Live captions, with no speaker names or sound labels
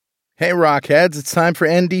Hey, Rockheads, it's time for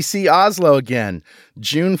NDC Oslo again,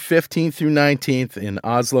 June 15th through 19th in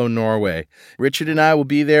Oslo, Norway. Richard and I will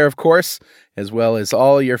be there, of course, as well as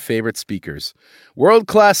all your favorite speakers.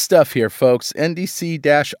 World-class stuff here, folks.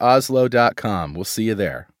 ndc-oslo.com. We'll see you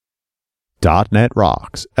there. .NET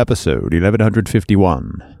Rocks, episode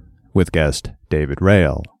 1151, with guest David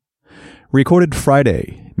Rael. Recorded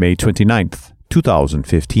Friday, May 29th,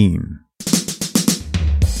 2015.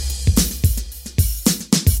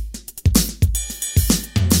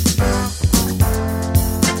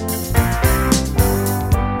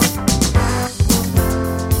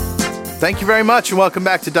 Thank you very much, and welcome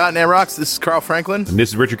back to .NET Rocks. This is Carl Franklin. And this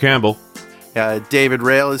is Richard Campbell. David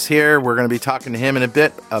Rael is here. We're going to be talking to him in a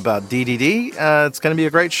bit about DDD. It's going to be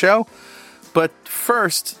a great show. But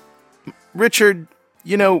first, Richard,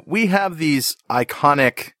 you know, we have these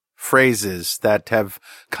iconic phrases that have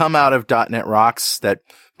come out of .NET Rocks that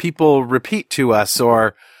people repeat to us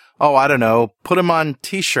or, I don't know, put them on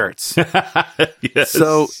T-shirts. Yes.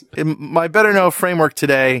 So my Better Know framework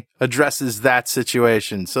today addresses that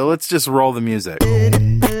situation. So let's just roll the music.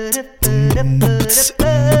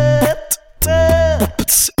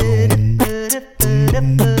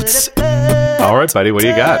 All right, buddy, what do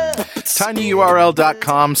you got?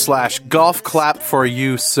 tinyurl.com/golf clap for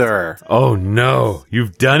you, sir. Oh, no.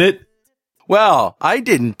 You've done it? Well, I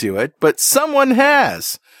didn't do it, but someone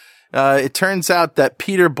has. It turns out that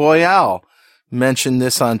Peter Boyal mentioned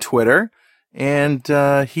this on Twitter, and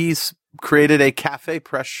he's created a Cafe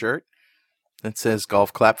Press shirt that says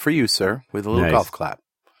golf clap for you, sir, with a little Nice. golf clap.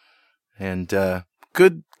 And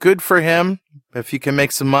good for him. If you can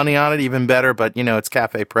make some money on it, even better. But, you know, it's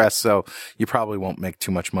Cafe Press, so you probably won't make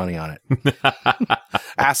too much money on it.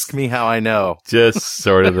 Ask me how I know. Just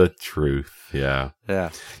sort of the truth, yeah.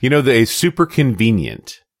 Yeah. You know, they're super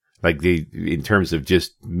convenient, in terms of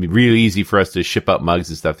just really easy for us to ship out mugs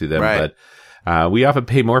and stuff through them. Right. But we often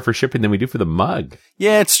pay more for shipping than we do for the mug.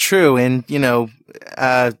 Yeah, it's true. And, you know,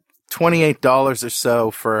 $28 or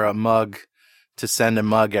so for a mug to send a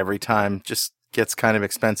mug every time just gets kind of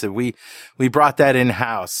expensive. We brought that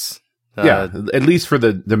in-house. Yeah, at least for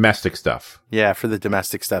the domestic stuff. Yeah, for the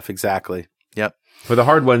domestic stuff. Exactly. Yep. For the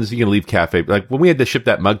hard ones, you can leave cafe. Like when we had to ship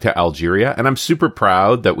that mug to Algeria, and I'm super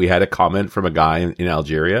proud that we had a comment from a guy in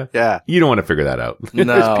Algeria. Yeah. You don't want to figure that out. No.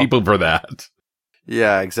 There's people for that.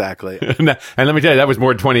 Yeah, exactly. And let me tell you, that was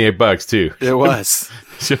more than $28 too. It was.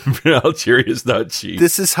 Shipping from Algeria is not cheap.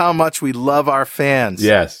 This is how much we love our fans.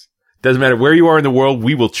 Yes. Doesn't matter where you are in the world,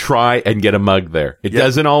 we will try and get a mug there. It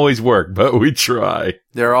doesn't always work, but we try.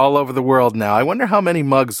 They're all over the world now. I wonder how many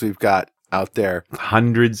mugs we've got out there.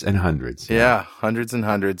 Hundreds and hundreds. Yeah, hundreds and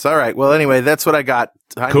hundreds. All right. Well, anyway, that's what I got.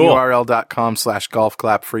 Cool. tinyurl.com/golf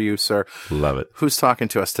clap for you, sir. Love it. Who's talking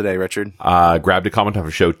to us today, Richard? Grabbed a comment off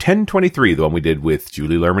of show 1023, the one we did with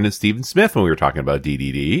Julie Lerman and Stephen Smith when we were talking about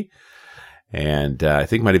DDD. And I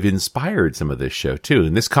think might have inspired some of this show too.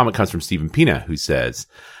 And this comment comes from Stephen Pina, who says,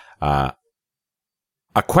 a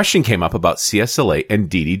question came up about CSLA and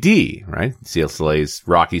DDD, right? CSLA is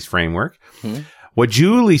Rocky's framework. Mm-hmm. What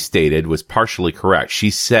Julie stated was partially correct. She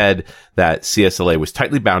said that CSLA was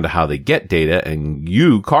tightly bound to how they get data, and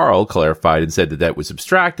you, Carl, clarified and said that that was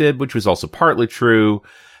abstracted, which was also partly true.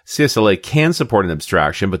 CSLA can support an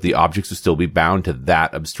abstraction, but the objects will still be bound to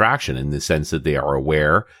that abstraction in the sense that they are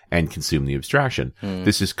aware and consume the abstraction.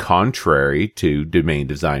 This is contrary to domain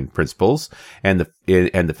design principles and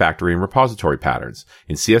the factory and repository patterns.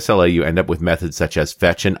 In CSLA, you end up with methods such as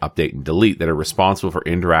fetch and update and delete that are responsible for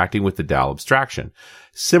interacting with the DAL abstraction.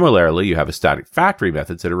 Similarly, you have a static factory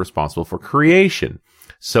methods that are responsible for creation.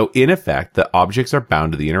 So in effect, the objects are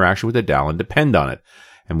bound to the interaction with the DAL and depend on it.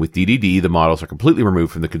 And with DDD, the models are completely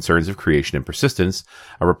removed from the concerns of creation and persistence.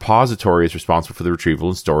 A repository is responsible for the retrieval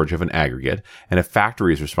and storage of an aggregate, and a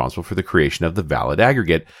factory is responsible for the creation of the valid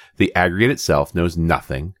aggregate. The aggregate itself knows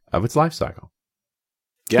nothing of its life cycle.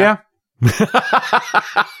 Yeah.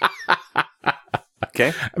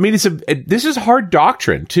 Okay. I mean, this is hard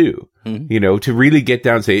doctrine too. Mm-hmm. You know, to really get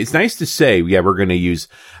down and say, it's nice to say, yeah, we're going to use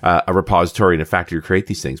a repository and a factory to create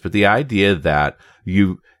these things. But the idea that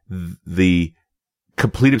the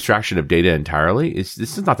complete abstraction of data entirely this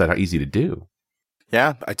is not that easy to do.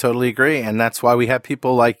 Yeah, I totally agree. And that's why we have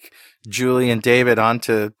people like Julie and David on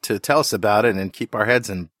to tell us about it and keep our heads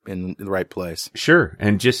in the right place. Sure.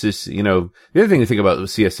 And just this, you know, the other thing to think about with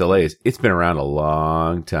CSLA is it's been around a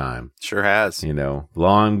long time. Sure has. You know,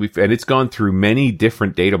 and it's gone through many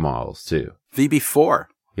different data models too. VB4.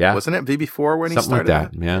 Yeah. Wasn't it VB4 when he started? Something like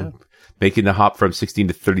that. Yeah. Making the hop from 16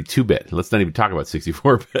 to 32-bit. Let's not even talk about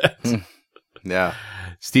 64-bit. Yeah.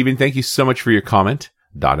 Stephen, thank you so much for your comment.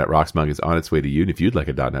 .NET Rocks mug is on its way to you. And if you'd like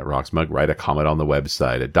a .NET Rocks mug, write a comment on the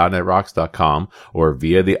website at .NETRocks.com or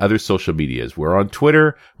via the other social medias. We're on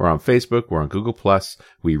Twitter, we're on Facebook, we're on Google+.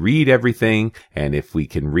 We read everything, and if we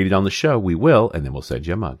can read it on the show, we will, and then we'll send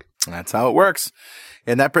you a mug. That's how it works.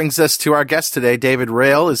 And that brings us to our guest today. David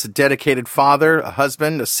Rael is a dedicated father, a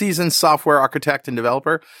husband, a seasoned software architect and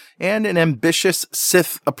developer, and an ambitious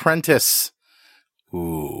Sith apprentice.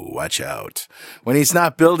 Ooh, watch out. When he's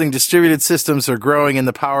not building distributed systems or growing in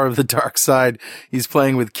the power of the dark side, he's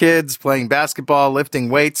playing with kids, playing basketball, lifting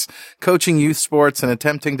weights, coaching youth sports, and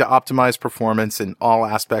attempting to optimize performance in all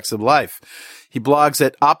aspects of life. He blogs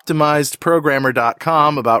at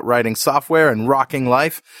optimizedprogrammer.com about writing software and rocking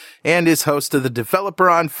life, and is host of the Developer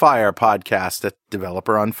on Fire podcast at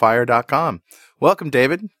developeronfire.com. Welcome,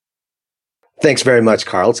 David. Thanks very much,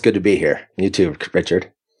 Carl. It's good to be here. You too,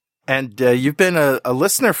 Richard. And you've been a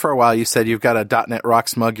listener for a while. You said you've got a .NET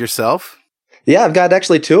Rocks mug yourself. Yeah, I've got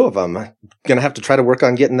actually two of them. I'm going to have to try to work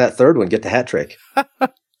on getting that third one, get the hat trick.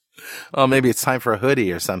 Well, maybe it's time for a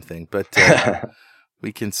hoodie or something, but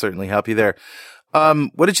we can certainly help you there.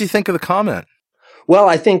 What did you think of the comment? Well,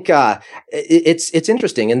 I think it's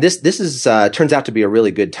interesting, and this is turns out to be a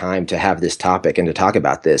really good time to have this topic and to talk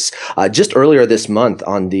about this. Just earlier this month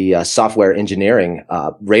on the software engineering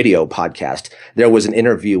radio podcast, there was an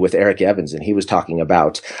interview with Eric Evans, and he was talking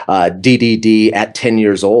about DDD at 10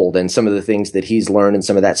 years old and some of the things that he's learned and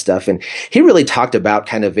some of that stuff. And he really talked about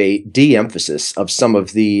kind of a de-emphasis of some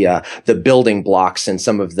of the building blocks and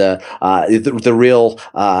some of the real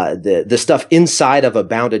the stuff inside of a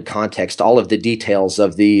bounded context, all of the details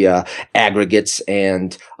of the aggregates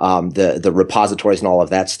and the repositories and all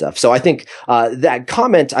of that stuff. So I think that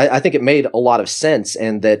comment, I think it made a lot of sense,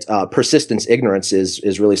 and that persistence ignorance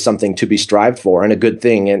is really something to be strived for and a good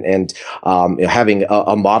thing. And you know, having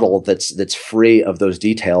a model that's free of those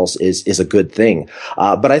details is a good thing.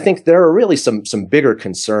 But I think there are really some bigger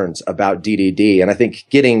concerns about DDD, and I think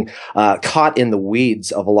getting caught in the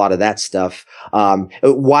weeds of a lot of that stuff,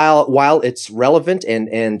 while it's relevant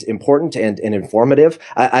and important and informative,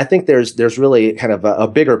 I think there's really kind of a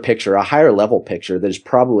bigger picture, a higher level picture that is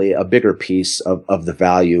probably a bigger piece of the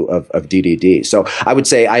value of DDD. So I would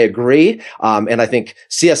say I agree. And I think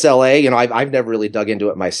CSLA, you know, I've never really dug into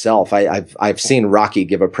it myself. I've seen Rocky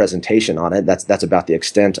give a presentation on it. That's about the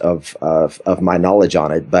extent of my knowledge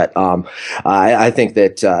on it. But I think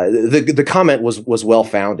that the comment was well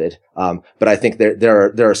founded. But I think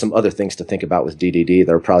there are some other things to think about with DDD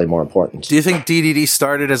that are probably more important. Do you think DDD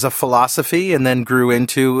started as a philosophy and then grew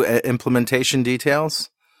into implementation details?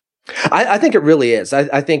 I think it really is.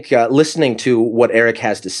 I think listening to what Eric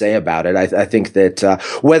has to say about it, I think that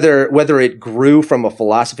whether it grew from a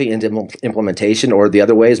philosophy into implementation or the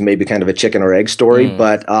other way is maybe kind of a chicken or egg story.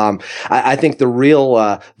 But I think the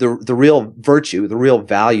real virtue, the real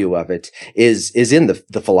value of it is in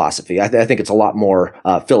the philosophy. I think it's a lot more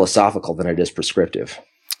philosophical than it is prescriptive.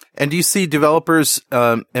 And do you see developers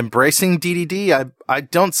embracing DDD? I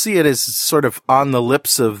don't see it as sort of on the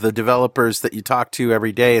lips of the developers that you talk to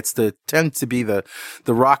every day. Tend to be the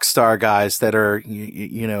rock star guys that are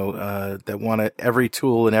that want every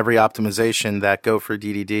tool and every optimization that go for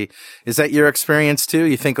DDD. Is that your experience too?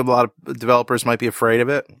 You think a lot of developers might be afraid of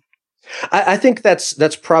it? I think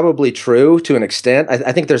that's probably true to an extent.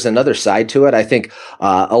 I think there's another side to it. I think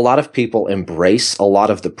a lot of people embrace a lot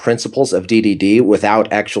of the principles of DDD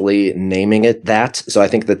without actually naming it that. So I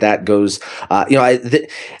think that goes.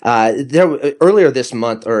 Earlier this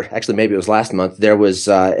month, or actually maybe it was last month, there was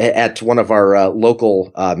at one of our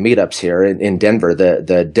local meetups here in Denver,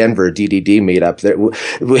 the Denver DDD meetup.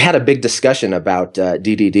 We had a big discussion about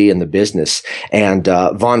DDD in the business, and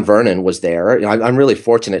Vaughn Vernon was there. You know, I'm really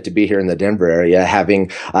fortunate to be here in the Denver area, having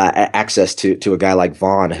access to a guy like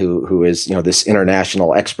Vaughn, who is, you know, this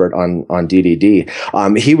international expert on DDD.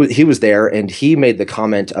 He was there, and he made the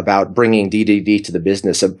comment about bringing DDD to the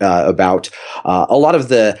business, about a lot of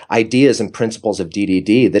the ideas and principles of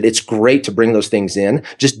DDD, that it's great to bring those things in.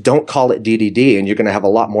 Just don't call it DDD, and you're going to have a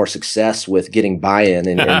lot more success with getting buy-in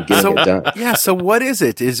and getting it done. Yeah. So what is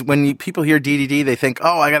it? Is when people hear DDD, they think,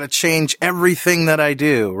 oh, I got to change everything that I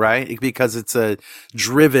do, right? Because it's a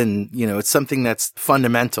driven, it's something that's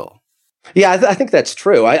fundamental. Yeah, I think that's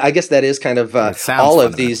true. I guess that is kind of all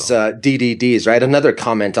of these DDDs, right? Another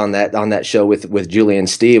comment on that show with Julie and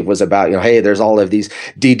Steve was about, hey, there's all of these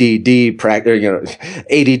DDD ADD,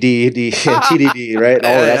 TDD, right?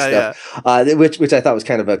 All of that stuff, which I thought was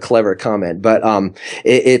kind of a clever comment. But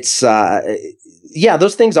it's Yeah,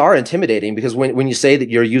 those things are intimidating because when you say that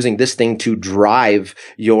you're using this thing to drive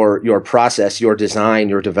your process, your design,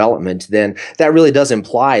 your development, then that really does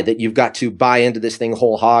imply that you've got to buy into this thing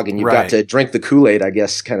whole hog and you've got to drink the Kool-Aid, I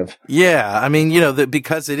guess, kind of. Yeah. I mean,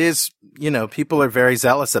 because it is, people are very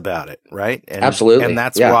zealous about it, right? And, absolutely. And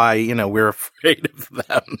that's why, we're afraid of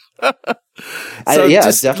them. So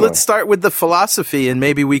definitely. Let's start with the philosophy and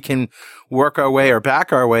maybe we can work our way or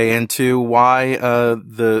back our way into why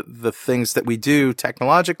the things that we do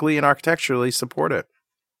technologically and architecturally support it.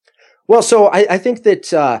 Well, so I think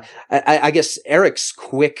that I guess Eric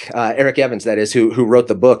Evans, that is, who wrote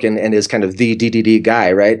the book and is kind of the DDD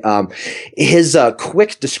guy, right? His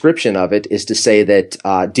quick description of it is to say that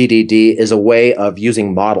DDD is a way of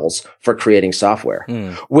using models for creating software,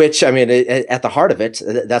 which, I mean, at the heart of it,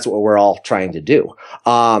 that's what we're all trying to do.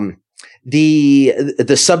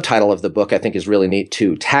 The subtitle of the book, I think, is really neat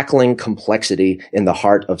too. Tackling complexity in the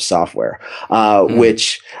heart of software,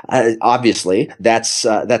 which obviously that's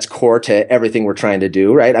core to everything we're trying to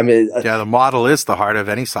do, right? I mean, the model is the heart of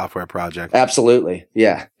any software project. Absolutely,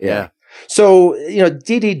 yeah. So,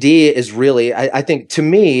 DDD is really, I think, to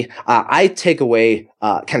me, I take away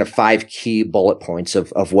kind of 5 key bullet points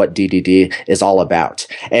of what DDD is all about.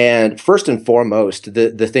 And first and foremost,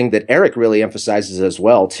 the thing that Eric really emphasizes as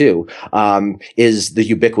well, too, is the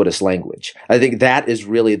ubiquitous language. I think that is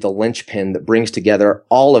really the linchpin that brings together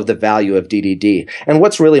all of the value of DDD. And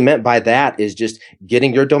what's really meant by that is just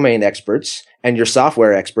getting your domain experts and your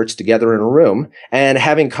software experts together in a room and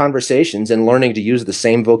having conversations and learning to use the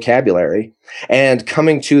same vocabulary and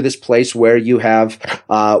coming to this place where you have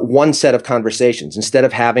one set of conversations instead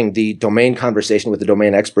of having the domain conversation with the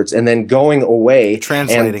domain experts and then going away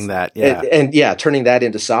translating and turning that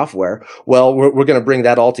into software. Well, we're going to bring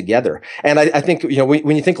that all together. And I think,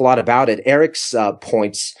 when you think a lot about it, Eric's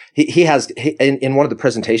points, he has in one of the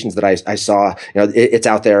presentations that I saw, it's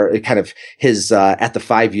out there, kind of his at the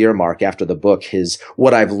 5-year mark after the book, his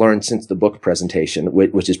what I've learned since the book presentation,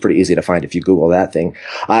 which is pretty easy to find if you Google that thing.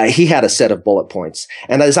 He had a set of bullet points.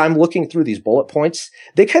 And as I'm looking through these bullet points,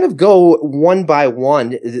 they kind of go one by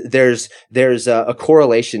one. There's a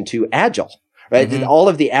correlation to Agile. Right. Mm-hmm. All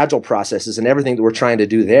of the Agile processes and everything that we're trying to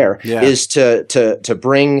do there is to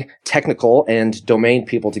bring technical and domain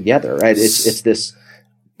people together. Right. It's this.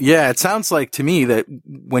 Yeah. It sounds like to me that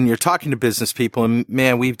when you're talking to business people, and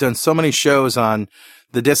man, we've done so many shows on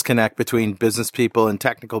the disconnect between business people and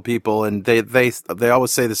technical people. And they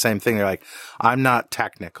always say the same thing. They're like, I'm not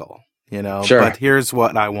technical, but here's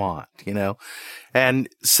what I want, And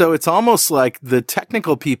so it's almost like the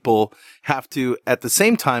technical people have to, at the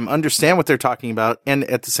same time, understand what they're talking about and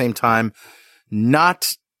at the same time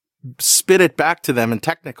not spit it back to them in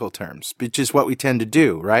technical terms, which is what we tend to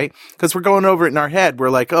do, right? Because we're going over it in our head. We're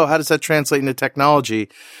like, oh, how does that translate into technology?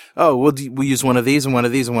 Oh, we use one of these and one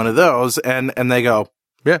of these and one of those. And they go,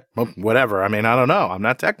 yeah, well, whatever. I mean, I don't know. I'm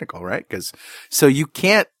not technical, right? So you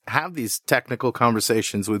can't have these technical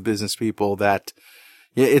conversations with business people that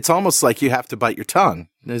it's almost like you have to bite your tongue,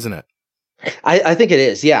 isn't it? I think it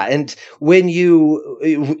is, yeah. And when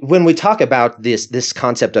we talk about this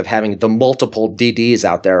concept of having the multiple DDs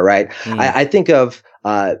out there, right? I think of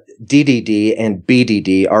DDD and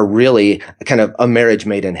BDD are really kind of a marriage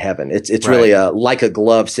made in heaven. It's right. Really like a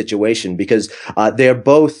glove situation because they're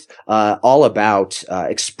both all about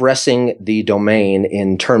expressing the domain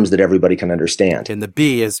in terms that everybody can understand. And the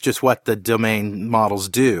B is just what the domain models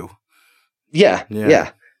do.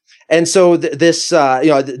 Yeah. And so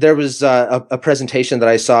there was a presentation that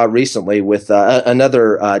I saw recently with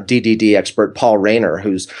another DDD expert, Paul Rayner,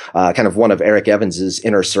 who's kind of one of Eric Evans's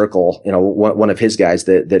inner circle, one of his guys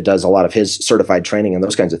that does a lot of his certified training and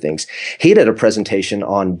those kinds of things. He did a presentation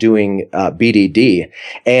on doing BDD.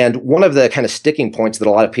 And one of the kind of sticking points that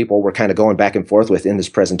a lot of people were kind of going back and forth with in this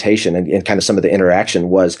presentation and kind of some of the interaction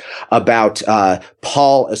was about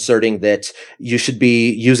Paul asserting that you should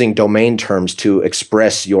be using domain terms to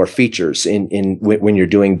express your features when you're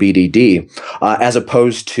doing BDD, as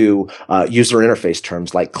opposed to user interface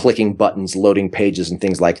terms like clicking buttons, loading pages, and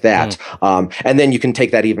things like that. And then you can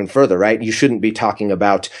take that even further, right? You shouldn't be talking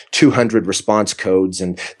about 200 response codes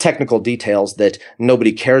and technical details that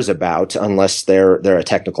nobody cares about unless they're a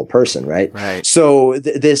technical person, right? Right. So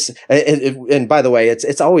and by the way,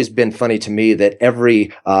 it's always been funny to me that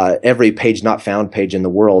every page not found page in the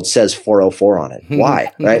world says 404 on it.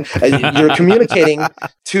 Why, right? You're communicating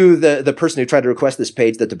to to the person who tried to request this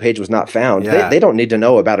page that the page was not found. Yeah. They don't need to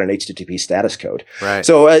know about an HTTP status code. Right.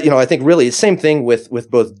 So, I think really the same thing with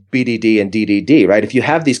both BDD and DDD, right? If you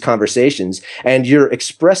have these conversations and you're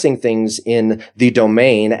expressing things in the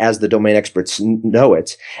domain as the domain experts know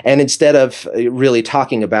it, and instead of really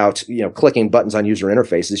talking about, clicking buttons on user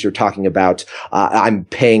interfaces, you're talking about, I'm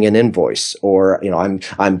paying an invoice, or,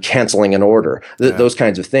 I'm canceling an order, those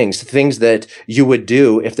kinds of things that you would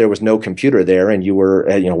do if there was no computer there and you were,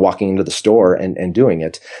 walking into the store and doing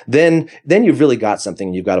it, then you've really got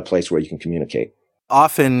something. You've got a place where you can communicate.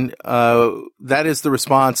 Often, that is the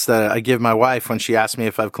response that I give my wife when she asks me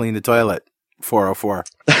if I've cleaned the toilet. 404.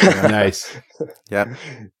 Nice. Yeah.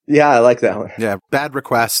 Yeah, I like that one. Yeah. Bad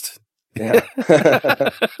request. Yeah.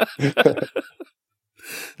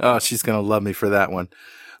 Oh, she's going to love me for that one.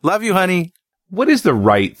 Love you, honey. What is the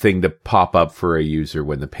right thing to pop up for a user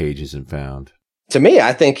when the page isn't found? To me,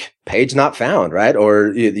 I think page not found, right?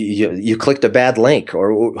 Or you clicked a bad link,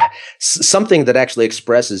 or something that actually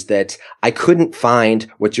expresses that I couldn't find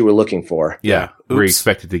what you were looking for. Yeah. Where you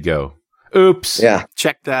expected to go. Oops. Yeah.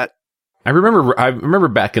 Check that. I remember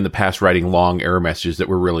back in the past writing long error messages that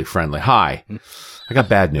were really friendly. Hi, I got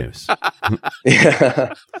bad news.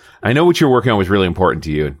 Yeah. I know what you're working on was really important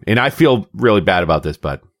to you, and I feel really bad about this,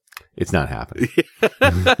 but it's not happening.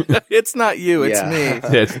 It's not you. It's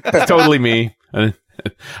me. It's totally me.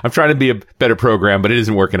 I'm trying to be a better program, but it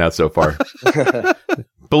isn't working out so far.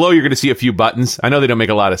 Below, you're going to see a few buttons. I know they don't make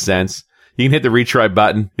a lot of sense. You can hit the retry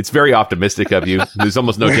button. It's very optimistic of you. There's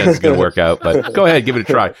almost no chance it's going to work out, but go ahead, give it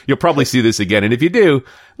a try. You'll probably see this again. And if you do,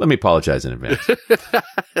 let me apologize in advance.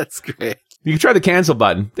 That's great. You can try the cancel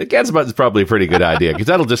button. The cancel button is probably a pretty good idea because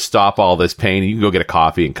that'll just stop all this pain. You can go get a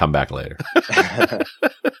coffee and come back later.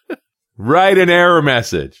 Write an error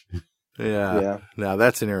message. Yeah. Now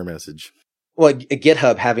that's an error message. Well,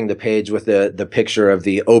 GitHub having the page with the picture of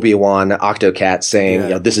the Obi-Wan Octocat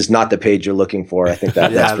saying, this is not the page you're looking for. I think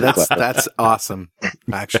that's awesome,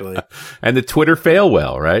 actually. And the Twitter fail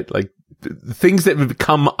well, right? Like things that have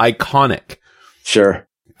become iconic. Sure.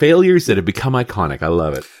 Failures that have become iconic. I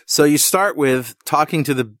love it. So you start with talking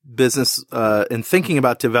to the business and thinking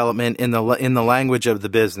about development in the language of the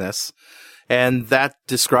business, and that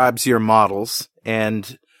describes your models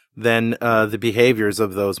and then the behaviors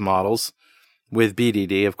of those models. With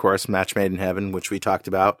BDD, of course, Match Made in Heaven, which we talked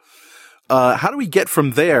about. How do we get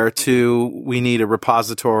from there to we need a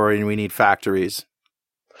repository and we need factories?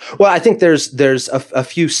 Well, I think there's a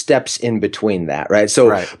few steps in between that, right?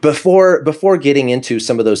 So before getting into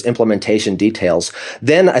some of those implementation details,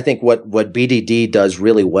 then I think what BDD does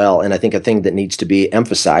really well, and I think a thing that needs to be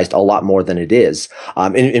emphasized a lot more than it is.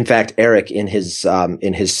 In fact, Eric in his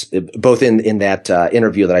both in that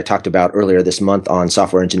interview that I talked about earlier this month on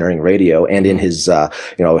Software Engineering Radio, and in his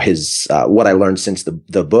what I learned since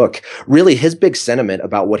the book, really his big sentiment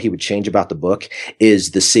about what he would change about the book is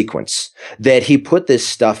the sequence, that he put this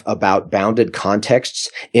stuff about bounded contexts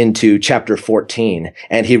into chapter 14,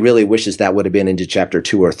 and he really wishes that would have been into chapter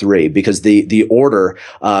 2 or 3, because the order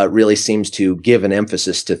really seems to give an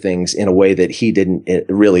emphasis to things in a way that he didn't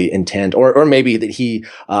really intend, or maybe that he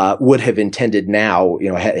would have intended now,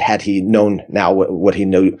 had he known now what he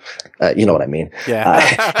knew, you know what I mean? Yeah.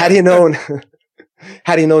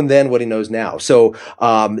 Had he known then what he knows now. So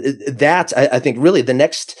that's, I think, really the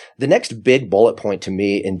next big bullet point to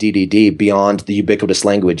me in DDD, beyond the ubiquitous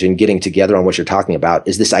language and getting together on what you're talking about,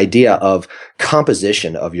 is this idea of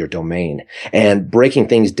composition of your domain and breaking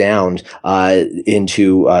things down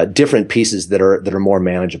into different pieces that are more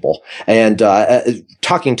manageable. And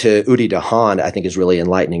talking to Udi Dahan, I think, is really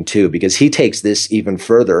enlightening too, because he takes this even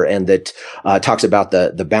further, and that talks about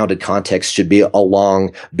the bounded context should be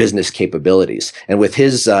along business capabilities. And with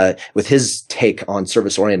his take on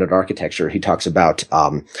service-oriented architecture, he talks about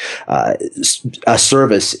a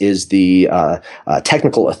service is the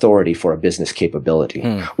technical authority for a business capability,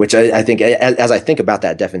 which I think, as I think about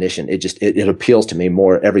that definition, it appeals to me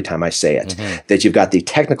more every time I say it, that you've got the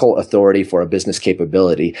technical authority for a business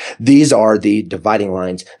capability. These are the dividing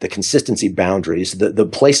lines, the consistency boundaries, the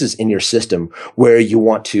places in your system where you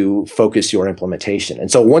want to focus your implementation.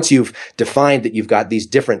 And so once you've defined that you've got these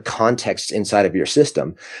different contexts inside of your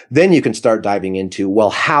system, then you can start diving into, well,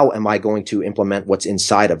 how am I going to implement what's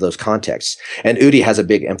inside of those contexts? And Udi has a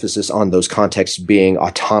big emphasis on those contexts being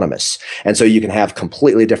autonomous. And so you can have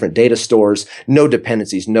completely different data stores, no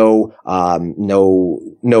dependencies, no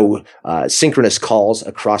synchronous calls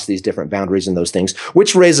across these different boundaries and those things,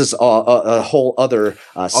 which raises a whole other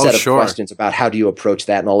set of questions about how do you approach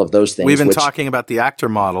that and all of those things. We've been talking about the actor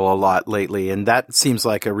model a lot lately, and that seems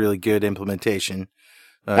like a really good implementation.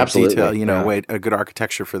 Absolutely. Detail, a good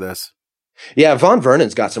architecture for this. Yeah, Von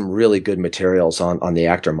Vernon's got some really good materials on the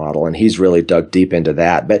actor model, and he's really dug deep into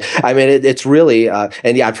that. But I mean, it's really,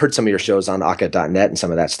 and yeah, I've heard some of your shows on Akka.net and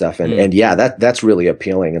some of that stuff, and yeah, that's really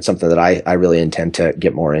appealing and something that I really intend to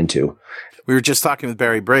get more into. We were just talking with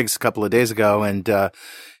Barry Briggs a couple of days ago, and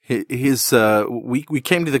we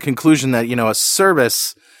came to the conclusion that a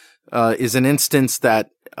service is an instance that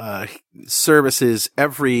services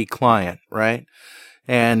every client, right?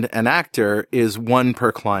 And an actor is one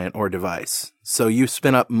per client or device. So you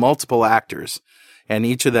spin up multiple actors, and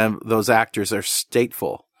each of those actors are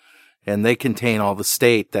stateful, and they contain all the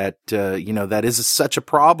state that, that is such a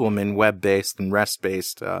problem in web-based and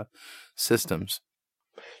REST-based systems.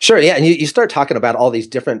 Sure, yeah, and you start talking about all these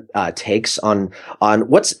different takes on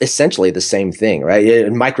what's essentially the same thing, right?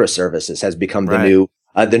 And microservices has become the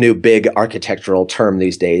new big architectural term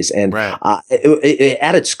these days. And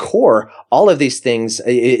at its core, all of these things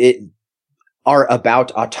are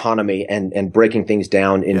about autonomy and breaking things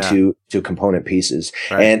down into component pieces.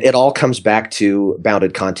 Right. And it all comes back to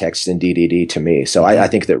bounded context in DDD to me. So I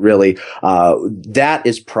think that really that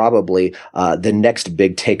is probably the next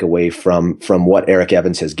big takeaway from what Eric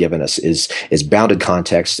Evans has given us is bounded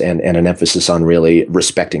context and an emphasis on really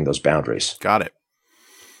respecting those boundaries. Got it.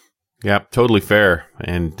 Yeah, totally fair.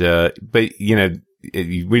 And, but when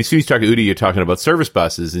you see talking Udi, you're talking about service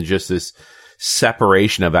buses and just this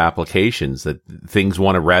separation of applications that things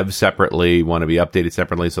want to rev separately, want to be updated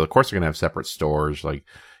separately. So of course they're going to have separate stores. Like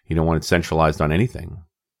you don't want it centralized on anything.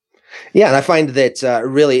 Yeah, and I find that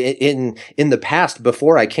really in the past,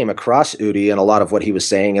 before I came across Udi and a lot of what he was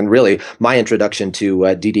saying, and really my introduction to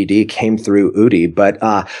DDD came through Udi. But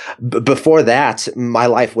before that, my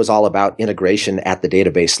life was all about integration at the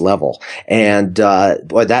database level, and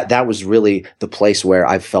that was really the place where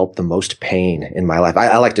I felt the most pain in my life.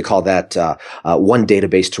 I like to call that one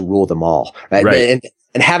database to rule them all. Right.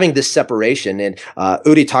 And having this separation, and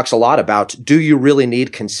Udi talks a lot about, do you really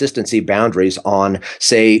need consistency boundaries on,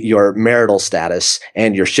 say, your marital status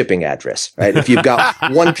and your shipping address, right? If you've got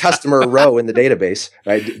one customer row in the database,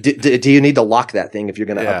 right, do you need to lock that thing if you're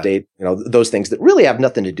going to update, those things that really have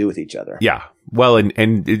nothing to do with each other? Yeah. Well,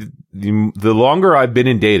 the longer I've been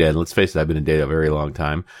in data, and let's face it, I've been in data a very long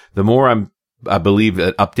time, the more I believe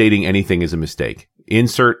that updating anything is a mistake.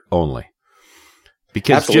 Insert only.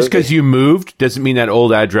 Because just because you moved doesn't mean that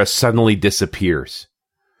old address suddenly disappears.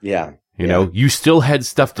 Yeah. You know, you still had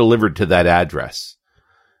stuff delivered to that address.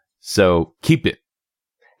 So keep it.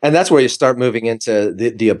 And that's where you start moving into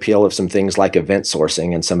the appeal of some things like event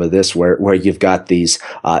sourcing and some of this where you've got these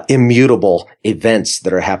immutable events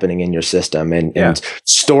that are happening in your system and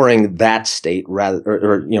storing that state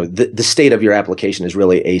the state of your application is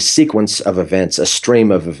really a sequence of events, a stream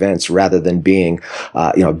of events rather than being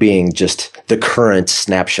just the current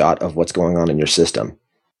snapshot of what's going on in your system.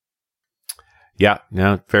 Yeah,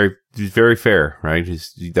 no, very, very fair, right?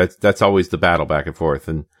 That's always the battle back and forth.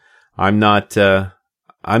 And I'm not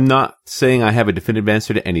saying I have a definitive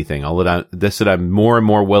answer to anything. That I'm more and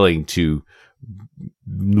more willing to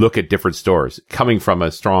look at different stores coming from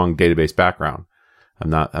a strong database background. I'm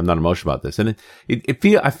not emotional about this. And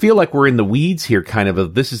I feel like we're in the weeds here, kind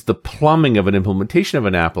of this is the plumbing of an implementation of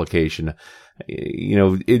an application. At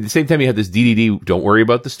the same time you have this DDD, don't worry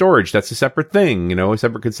about the storage. That's a separate thing, a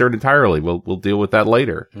separate concern entirely. We'll deal with that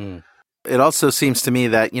later. Mm. It also seems to me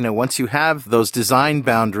that, once you have those design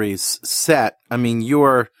boundaries set, I mean,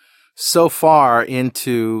 you're so far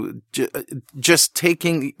into just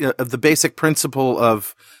taking the basic principle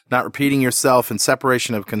of not repeating yourself and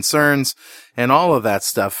separation of concerns, and all of that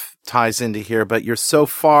stuff ties into here, but you're so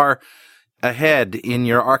far ahead in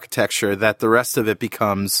your architecture that the rest of it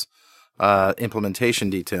becomes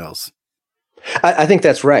implementation details. I think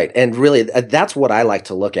that's right. And really, that's what I like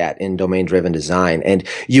to look at in domain-driven design. And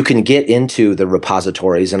you can get into the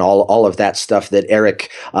repositories and all of that stuff that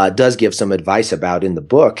Eric does give some advice about in the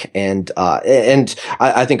book. And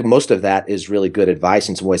I think most of that is really good advice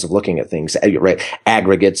and some ways of looking at things, right?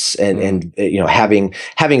 Aggregates and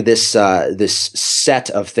having this set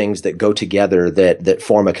of things that go together that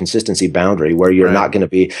form a consistency boundary where you're not going to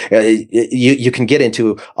be, you can get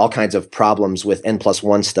into all kinds of problems with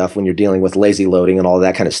N+1 stuff when you're dealing with lazy loading and all of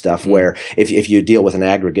that kind of stuff, where if you deal with an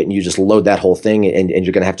aggregate and you just load that whole thing and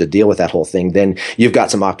you're going to have to deal with that whole thing, then you've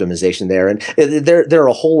got some optimization there. And there are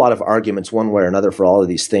a whole lot of arguments one way or another for all of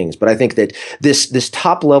these things. But I think that this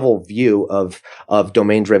top level view of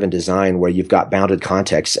domain driven design, where you've got bounded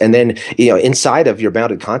context, and then, inside of your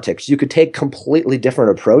bounded context, you could take completely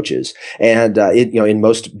different approaches. And, in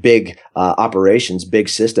most big operations, big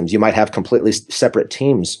systems, you might have completely separate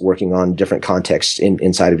teams working on different contexts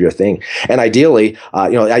inside of your thing. And ideally,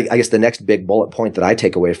 I guess the next big bullet point that I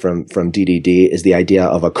take away from DDD is the idea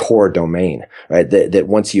of a core domain, right? That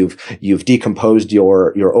once you've decomposed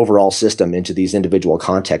your overall system into these individual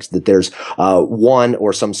contexts, that there's one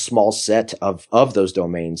or some small set of those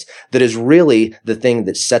domains that is really the thing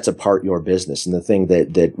that sets apart your business and the thing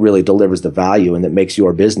that really delivers the value and that makes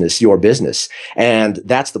your business your business. And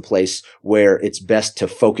that's the place where it's best to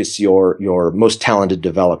focus your most talented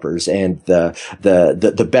developers and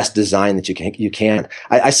the best design that you can.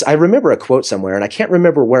 I remember a quote somewhere, and I can't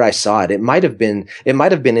remember where I saw it. It might have been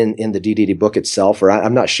in the DDD book itself, or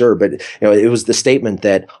I'm not sure, but it was the statement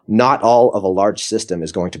that not all of a large system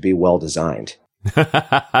is going to be well designed.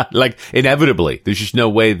 Like inevitably, there's just no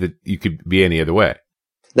way that you could be any other way.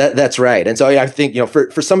 That's right. And so I think,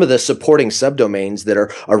 for some of the supporting subdomains that are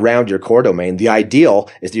around your core domain, the ideal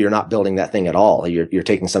is that you're not building that thing at all. You're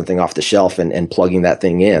taking something off the shelf and plugging that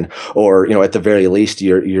thing in. Or, at the very least,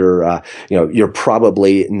 you're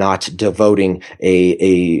probably not devoting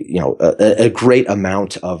a great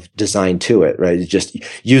amount of design to it, right? It's just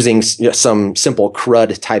using some simple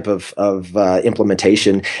CRUD type of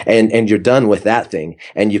implementation and you're done with that thing.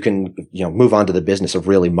 And you can, move on to the business of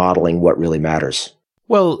really modeling what really matters.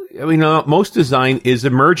 Well, most design is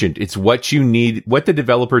emergent. It's what you need. What the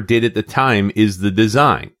developer did at the time is the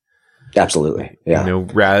design. Absolutely. Yeah.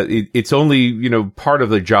 It's only, part of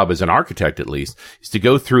the job as an architect, at least, is to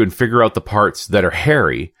go through and figure out the parts that are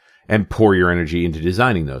hairy and pour your energy into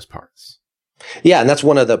designing those parts. Yeah, and that's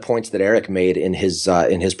one of the points that Eric made in his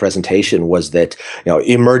presentation was that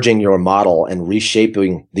emerging your model and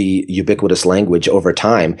reshaping the ubiquitous language over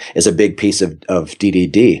time is a big piece of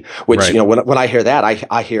DDD. Which right. When I hear that,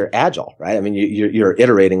 I hear agile, right? I mean, you're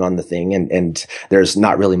iterating on the thing, and there's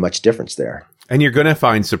not really much difference there. And you're going to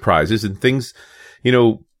find surprises and things.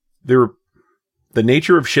 The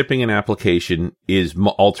nature of shipping an application is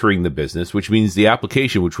altering the business, which means the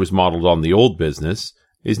application, which was modeled on the old business,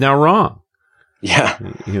 is now wrong. Yeah.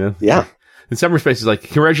 Yeah. In some respects, it's like,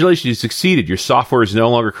 congratulations, you succeeded. Your software is no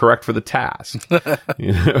longer correct for the task.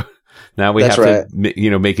 Now we That's have right.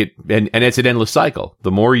 to, make it, and it's an endless cycle. The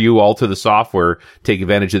more you alter the software, take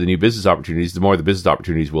advantage of the new business opportunities, the more the business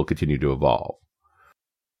opportunities will continue to evolve.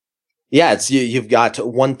 Yeah, it's you've got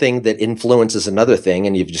one thing that influences another thing,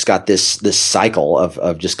 and you've just got this cycle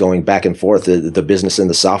of just going back and forth, the business and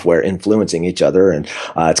the software influencing each other, and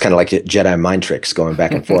it's kind of like Jedi mind tricks going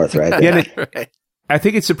back and forth, right? Yeah, I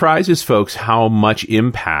think it surprises folks how much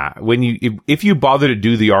impact if you bother to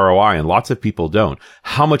do the ROI, and lots of people don't,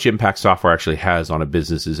 how much impact software actually has on a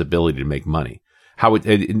business's ability to make money, how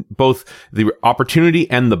it both the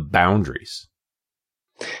opportunity and the boundaries.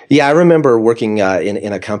 Yeah, I remember working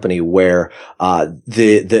in a company where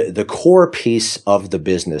the core piece of the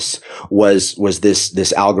business was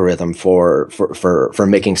this algorithm for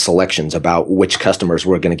making selections about which customers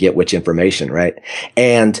were going to get which information, right?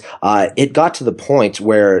 And it got to the point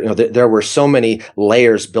where there were so many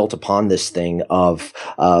layers built upon this thing of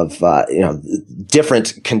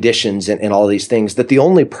different conditions and all these things that the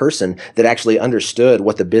only person that actually understood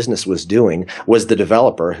what the business was doing was the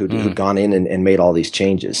developer who'd gone in and made all these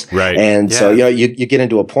changes. Right. And so, you get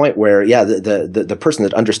into a point where, the person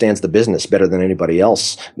that understands the business better than anybody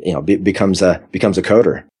else, becomes a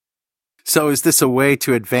coder. So is this a way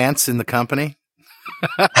to advance in the company?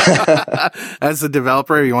 As a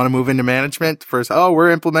developer, you want to move into management first? Oh,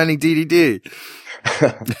 we're implementing DDD.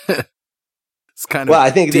 It's kind of, well,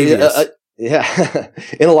 I think, yeah,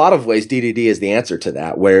 in a lot of ways, DDD is the answer to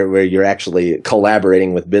that, where you're actually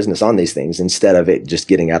collaborating with business on these things instead of it just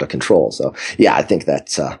getting out of control. So, yeah, I think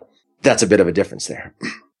that's a bit of a difference there.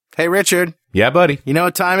 Hey, Richard. Yeah, buddy. You know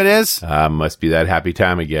what time it is? Must be that happy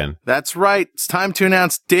time again. That's right. It's time to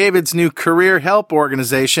announce David's new career help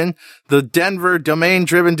organization, the Denver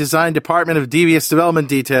Domain-Driven Design Department of Devious Development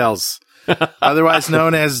Details, otherwise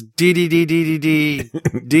known as DDD.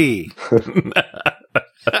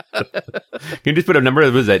 Can you just put a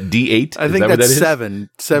number? Was that D8? I think that's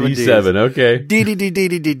 7. 7 Ds. D7, okay.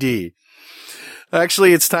 DDD.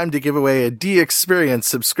 Actually, it's time to give away a D Experience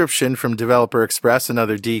subscription from Developer Express,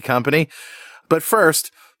 another D company. But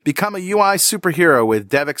first, become a UI superhero with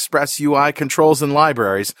DevExpress UI controls and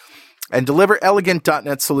libraries, and deliver elegant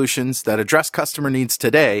 .NET solutions that address customer needs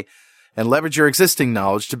today and leverage your existing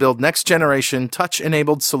knowledge to build next-generation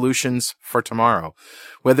touch-enabled solutions for tomorrow.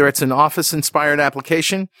 Whether it's an Office-inspired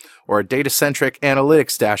application or a data-centric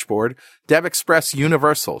analytics dashboard, DevExpress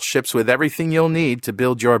Universal ships with everything you'll need to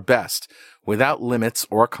build your best, without limits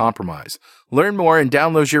or compromise. Learn more and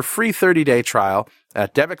download your free 30-day trial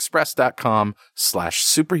at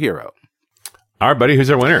devexpress.com/superhero. All right, buddy, who's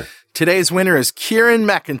our winner? Today's winner is Kieran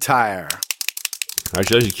McIntyre.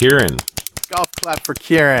 Congratulations, Kieran. Golf clap for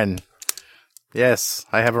Kieran. Yes,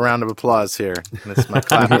 I have a round of applause here. That's my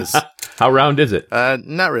clap is. How round is it?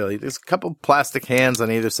 Not really. There's a couple plastic hands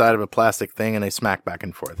on either side of a plastic thing, and they smack back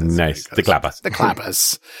and forth. That's Nice. The clappers. The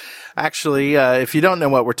clappers. Actually, if you don't know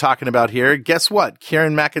what we're talking about here, guess what?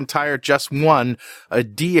 Kieran McIntyre just won a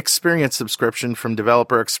D-Experience subscription from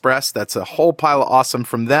Developer Express. That's a whole pile of awesome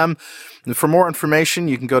from them. And for more information,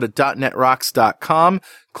 you can go to .netrocks.com,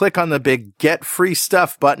 click on the big Get Free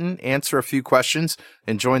Stuff button, answer a few questions,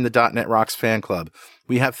 and join the .NET Rocks fan club.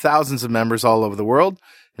 We have thousands of members all over the world.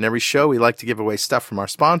 In every show, we like to give away stuff from our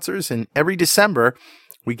sponsors, and every December,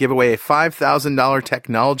 we give away a $5,000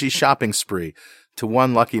 technology shopping spree to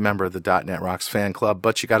one lucky member of the .NET Rocks fan club,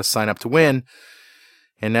 but you got to sign up to win.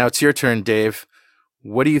 And now it's your turn, Dave.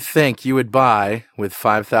 What do you think you would buy with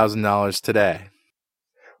 $5,000 today?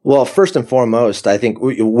 Well, first and foremost, I think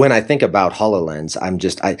when I think about HoloLens,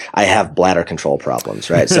 I have bladder control problems,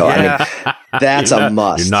 right? So I mean, that's a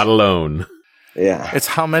must. You're not alone. Yeah. It's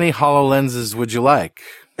how many HoloLenses would you like?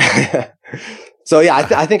 So yeah,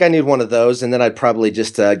 I think I need one of those, and then I'd probably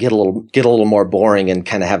just get a little more boring and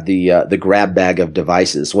kind of have the grab bag of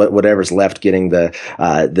devices, whatever's left, getting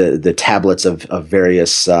the tablets of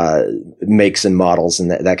various makes and models and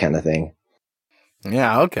that kind of thing.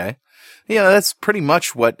 Yeah, okay. Yeah, that's pretty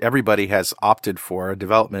much what everybody has opted for, a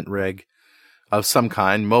development rig of some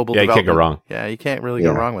kind, mobile development. You can't go wrong. Yeah, you can't really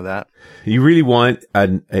go wrong with that. You really want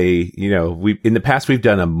in the past we've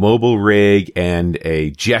done a mobile rig and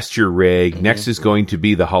a gesture rig. Mm-hmm. Next is going to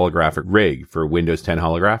be the holographic rig for Windows 10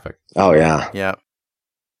 holographic. Oh, yeah. Yeah.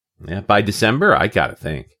 Yeah, by December, I gotta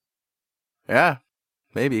think. Yeah,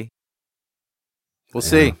 maybe. We'll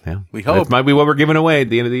see. Yeah. We hope. That might be what we're giving away at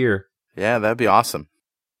the end of the year. Yeah, that'd be awesome.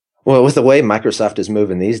 Well, with the way Microsoft is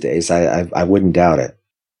moving these days, I wouldn't doubt it.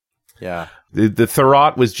 Yeah. The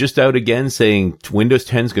Thurrott was just out again saying Windows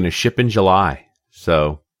 10 is going to ship in July.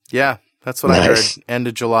 So yeah, that's what I heard. End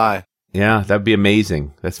of July. Yeah, that'd be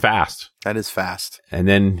amazing. That's fast. That is fast. And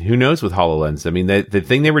then who knows with HoloLens? I mean, the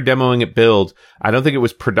thing they were demoing at Build, I don't think it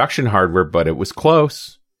was production hardware, but it was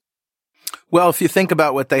close. Well, if you think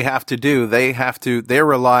about what they have to do, they're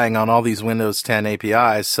relying on all these Windows 10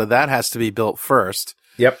 APIs, so that has to be built first.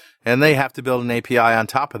 Yep. And they have to build an API on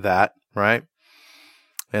top of that, right?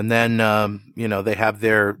 And then, they have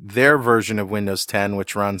their version of Windows 10,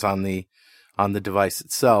 which runs on the device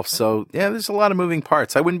itself. So yeah, there's a lot of moving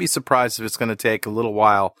parts. I wouldn't be surprised if it's going to take a little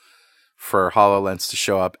while for HoloLens to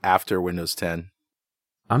show up after Windows 10.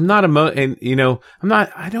 I don't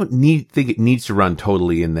think it needs to run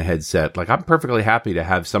totally in the headset. Like, I'm perfectly happy to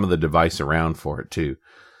have some of the device around for it too.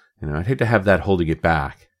 I'd hate to have that holding it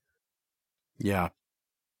back. Yeah.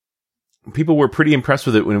 People were pretty impressed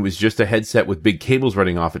with it when it was just a headset with big cables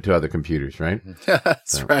running off it to other computers, right?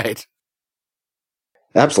 That's right.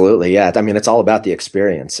 Absolutely, yeah. I mean, it's all about the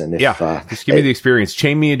experience. And if, just give me the experience.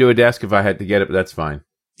 Chain me into a desk if I had to get it, but that's fine.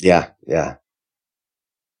 Yeah, yeah.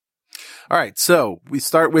 All right, so we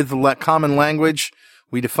start with the common language.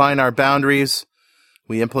 We define our boundaries.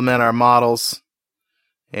 We implement our models.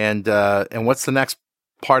 And what's the next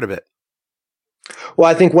part of it? Well,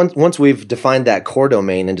 I think once we've defined that core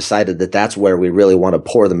domain and decided that that's where we really want to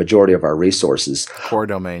pour the majority of our resources. Core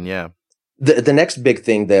domain, yeah. The next big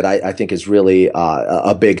thing that I think is really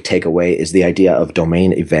a big takeaway is the idea of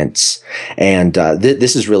domain events. And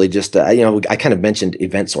this is really just, I kind of mentioned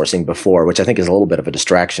event sourcing before, which I think is a little bit of a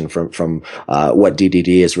distraction from what DDD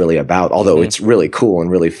is really about, although it's really cool and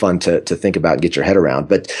really fun to think about and get your head around.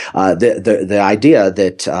 But the idea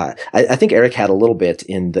that I think Eric had a little bit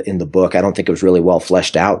in the book, I don't think it was really well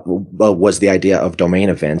fleshed out, was the idea of domain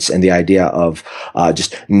events and the idea of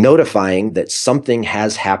just notifying that something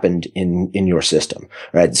has happened in your system,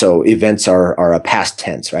 right? So events are a past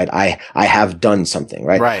tense, right? I have done something,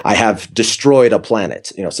 right? Right. I have destroyed a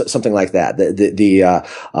planet, something like that.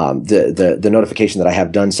 The notification that I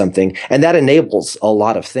have done something, and that enables a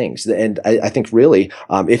lot of things. And I think really,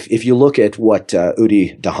 if you look at what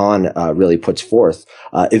Udi Dahan really puts forth,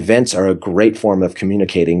 events are a great form of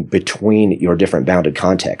communicating between your different bounded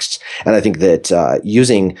contexts. And I think that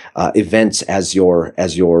using events as your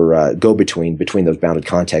go-between between those bounded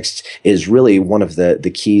contexts is really one of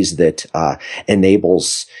the keys that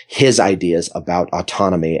enables his ideas about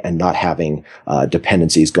autonomy and not having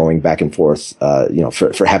dependencies going back and forth,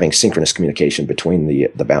 for having synchronous communication between the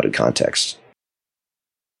bounded contexts.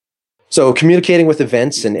 So communicating with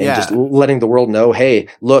events and just letting the world know, hey,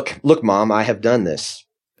 look, Mom, I have done this.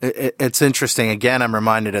 It's interesting. Again, I'm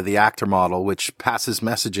reminded of the actor model, which passes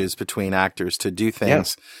messages between actors to do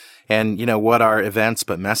things. Yeah. And, what are events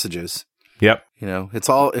but messages? Yep. It's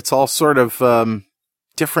all sort of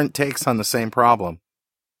different takes on the same problem.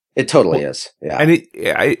 It totally is. Yeah. And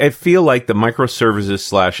I feel like the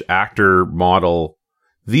microservices / actor model,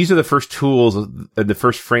 these are the first tools and the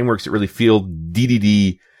first frameworks that really feel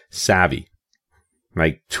DDD savvy.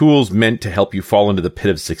 Like tools meant to help you fall into the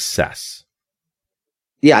pit of success.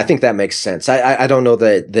 Yeah, I think that makes sense. I don't know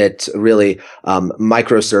that really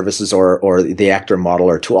microservices or the actor model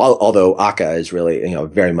or tool, although Akka is really,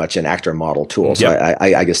 very much an actor model tool. So Yep.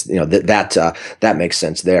 I guess, that makes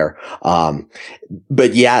sense there.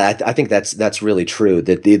 But yeah, I think that's really true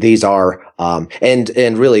that these are,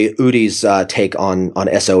 and really Udi's take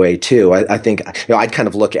on SOA too. I think, I'd kind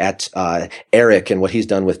of look at Eric and what he's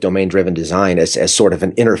done with domain driven design as sort of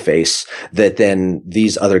an interface that then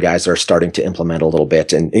these other guys are starting to implement a little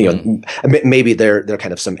bit. And, maybe they're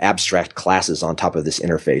kind of some abstract classes on top of this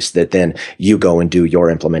interface that then you go and do your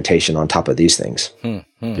implementation on top of these things.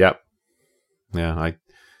 Yep. Yeah, I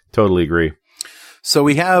totally agree. So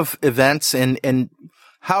we have events, and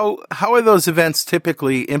how are those events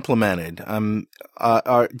typically implemented?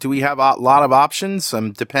 Do we have a lot of options?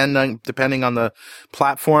 Depending on the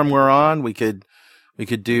platform we're on, we could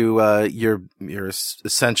do your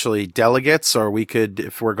essentially delegates, or we could,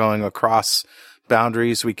 if we're going across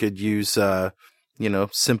boundaries, we could use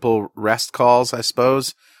simple REST calls. I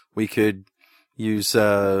suppose we could use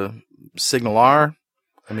Signal R.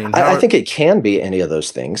 I mean, I think it can be any of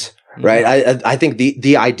those things. Right. I think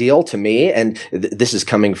the ideal to me, and this is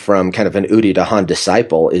coming from kind of an Udi Dahan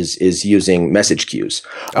disciple, is using message queues.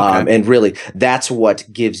 Okay. And really that's what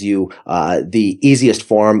gives you, the easiest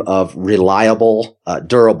form of reliable,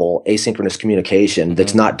 durable asynchronous communication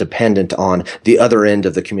that's not dependent on the other end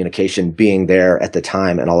of the communication being there at the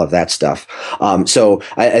time and all of that stuff. So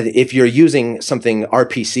if you're using something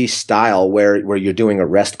RPC style where you're doing a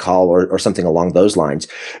REST call or something along those lines,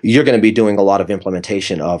 you're going to be doing a lot of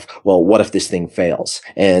implementation of, well, what if this thing fails,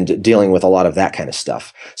 and dealing with a lot of that kind of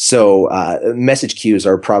stuff. So, message queues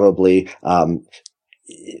are probably,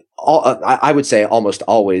 I would say almost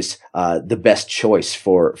always the best choice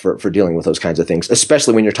for dealing with those kinds of things,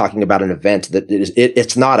 especially when you're talking about an event that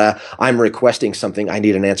it's not I'm requesting something, I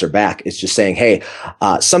need an answer back. It's just saying, hey,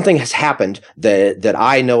 something has happened that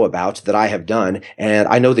I know about, that I have done, and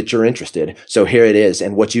I know that you're interested. So here it is,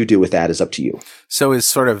 and what you do with that is up to you. So is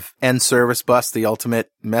sort of end service bus the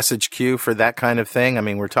ultimate message queue for that kind of thing? I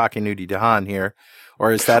mean, we're talking Udi Dahan here,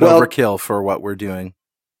 or is that overkill for what we're doing?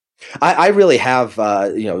 I really have,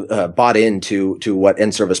 bought into what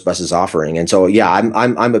end service bus is offering. And so, yeah,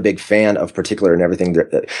 I'm a big fan of Particular and everything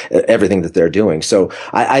that they're doing. So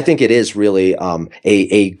I think it is really,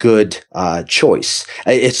 a good, choice.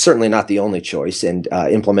 It's certainly not the only choice, and,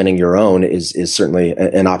 implementing your own is certainly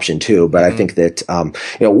an option too. But I think that,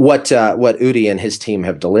 what Udi and his team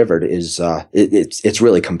have delivered is, it's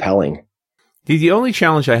really compelling. The only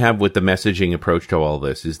challenge I have with the messaging approach to all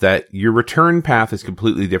this is that your return path is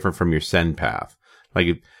completely different from your send path.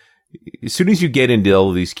 Like, as soon as you get into all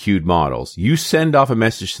of these queued models, you send off a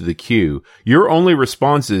message to the queue. Your only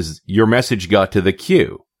response is your message got to the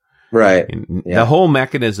queue. Right. Yeah. The whole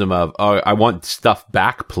mechanism of, I want stuff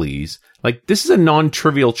back, please. Like, this is a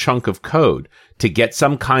non-trivial chunk of code to get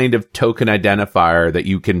some kind of token identifier that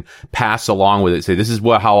you can pass along with it. Say, this is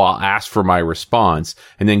how I'll ask for my response,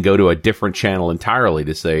 and then go to a different channel entirely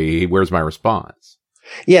to say, hey, where's my response?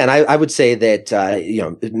 Yeah, and I would say that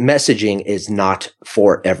messaging is not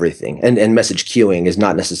for everything, and message queuing is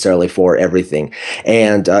not necessarily for everything.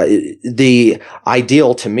 And the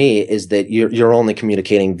ideal to me is that you're only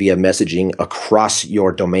communicating via messaging across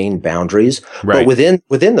your domain boundaries. Right. But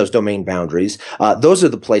within those domain boundaries, those are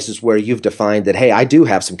the places where you've defined that, hey, I do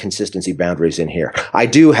have some consistency boundaries in here. I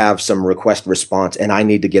do have some request response, and I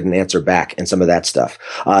need to get an answer back, and some of that stuff.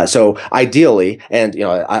 So ideally, and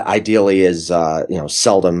ideally is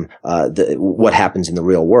seldom what happens in the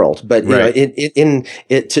real world. But right.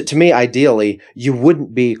 To me, ideally, you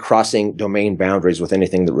wouldn't be crossing domain boundaries with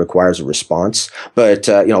anything that requires a response. But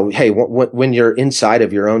hey, when you're inside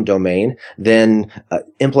of your own domain, then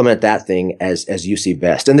implement that thing as you see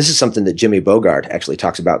best. And this is something that Jimmy Bogart actually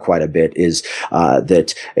talks about quite a bit. Is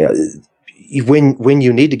that when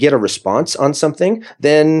you need to get a response on something,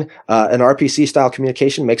 then an RPC style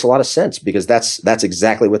communication makes a lot of sense, because that's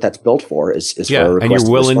exactly what that's built for. Is for a request and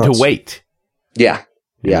you're willing response. to wait. Yeah.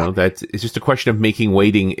 You know, it's just a question of making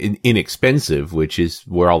waiting inexpensive, which is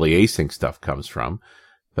where all the async stuff comes from.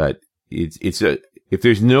 But if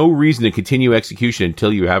there's no reason to continue execution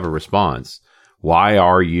until you have a response, why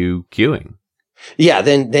are you queuing? Yeah,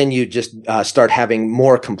 then you just start having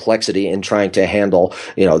more complexity in trying to handle,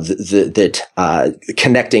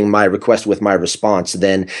 connecting my request with my response.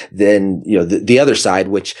 Then the other side,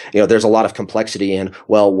 which there's a lot of complexity in.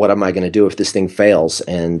 Well, what am I going to do if this thing fails,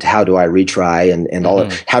 and how do I retry, and all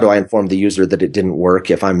of, how do I inform the user that it didn't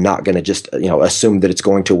work if I'm not going to just assume that it's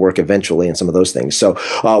going to work eventually, and some of those things. So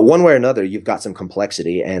one way or another, you've got some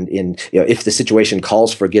complexity, and if the situation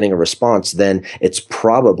calls for getting a response, then it's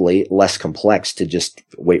probably less complex to just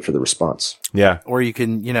wait for the response. Yeah. Or you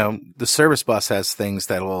can, the service bus has things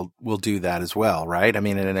that will do that as well, right? I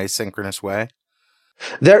mean, in an asynchronous way.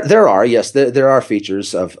 There are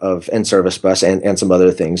features of and service bus and some other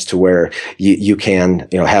things to where you can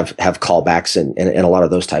have callbacks and a lot of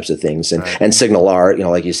those types of things, and right. And Signal R,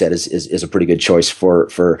 like you said, is a pretty good choice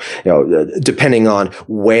for depending on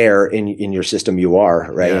where in your system you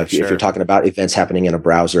are, right? Yeah, if you're talking about events happening in a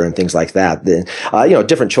browser and things like that, then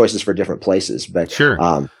different choices for different places. But sure,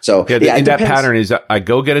 that pattern is I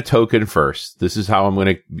go get a token first. This is how I'm going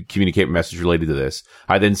to communicate a message related to this.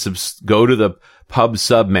 I then go to the pub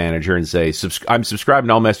sub manager and say, I'm subscribing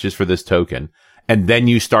to all messages for this token. And then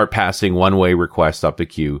you start passing one-way requests up the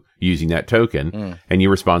queue using that token. And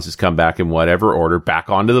your responses come back in whatever order back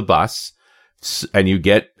onto the bus. And you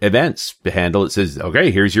get events to handle. It says,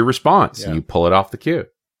 okay, here's your response. Yeah. And you pull it off the queue.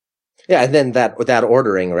 Yeah, and then that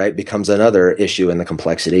ordering, right, becomes another issue in the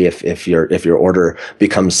complexity if your order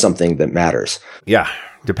becomes something that matters. Yeah.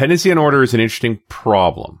 Dependency on order is an interesting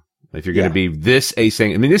problem. If you're going to be this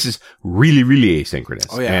async, I mean, this is really, really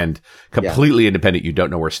asynchronous and completely independent. You don't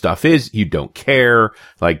know where stuff is. You don't care.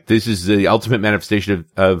 Like, this is the ultimate manifestation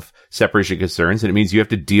of separation of concerns. And it means you have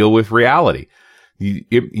to deal with reality.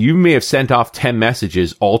 You may have sent off 10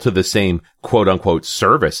 messages all to the same quote unquote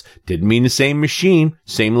service. Didn't mean the same machine,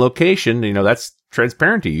 same location. That's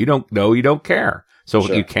transparent to you. You don't know. You don't care. So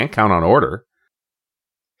you can't count on order.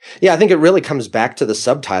 Yeah, I think it really comes back to the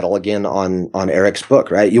subtitle again on Eric's book,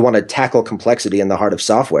 right? You want to tackle complexity in the heart of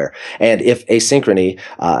software. And if asynchrony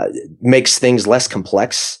makes things less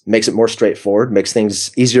complex, makes it more straightforward, makes things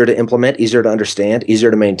easier to implement, easier to understand, easier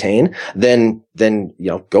to maintain, then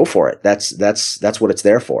go for it. That's what it's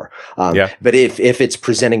there for. But if it's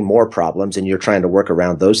presenting more problems and you're trying to work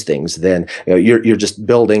around those things, then you're just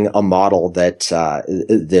building a model that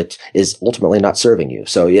is ultimately not serving you.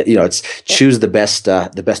 So it's choose the best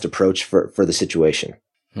approach for the situation.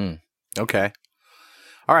 Okay.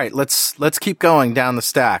 All right, let's keep going down the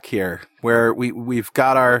stack here, where we've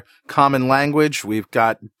got our common language, we've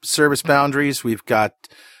got service boundaries, we've got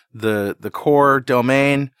the core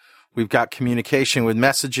domain, we've got communication with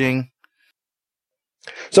messaging.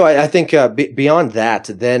 So I think beyond that,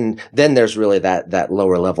 then there's really that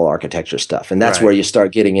lower level architecture stuff, and that's where you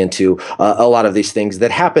start getting into a lot of these things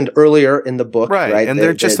that happened earlier in the book, right? And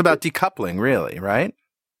they're just about decoupling, really, right?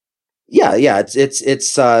 Yeah.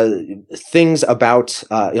 It's things about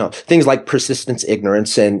things like persistence,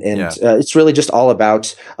 ignorance, and it's really just all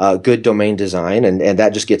about good domain design, and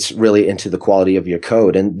that just gets really into the quality of your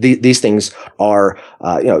code. And these things are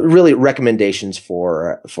really recommendations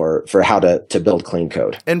for how to build clean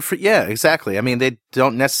code. And exactly. I mean, they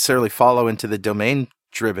don't necessarily follow into the domain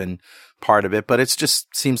driven part of it, but it's just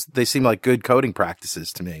they seem like good coding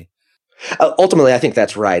practices to me. Ultimately, I think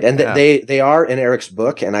that's right, and they are in Eric's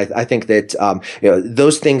book, and I think that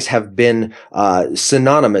those things have been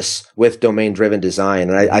synonymous with domain-driven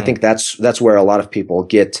design, and I think that's where a lot of people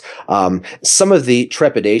get some of the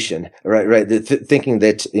trepidation, right? Thinking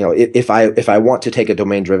that if I want to take a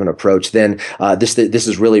domain-driven approach, then this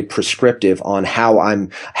is really prescriptive on how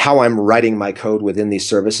I'm writing my code within these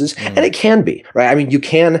services, and it can be, right? I mean, you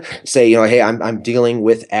can say hey, I'm dealing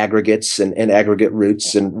with aggregates and aggregate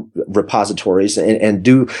roots and repositories and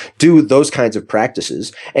do those kinds of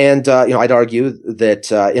practices. And, I'd argue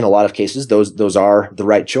that, in a lot of cases, those are the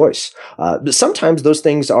right choice. But sometimes those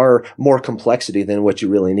things are more complexity than what you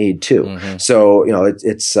really need too. So,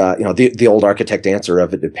 it's the old architect answer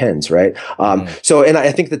of it depends, right? So, and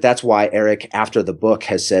I think that's why Eric, after the book,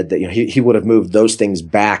 has said that, he would have moved those things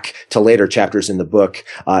back to later chapters in the book,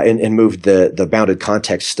 and moved the bounded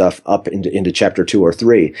context stuff up into chapter 2 or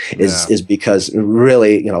 3 is because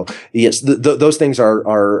really, yes, those things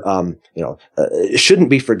are shouldn't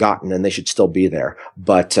be forgotten, and they should still be there.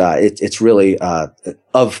 But it's really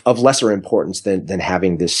of lesser importance than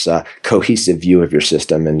having this cohesive view of your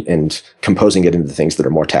system and composing it into things that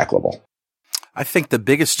are more tackleable. I think the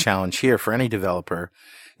biggest challenge here for any developer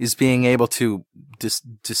is being able to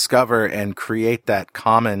discover and create that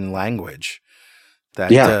common language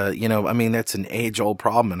That, I mean, that's an age-old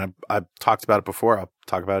problem, and I've talked about it before. I'll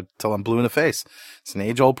talk about it till I'm blue in the face. It's an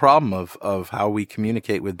age-old problem of how we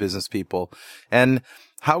communicate with business people and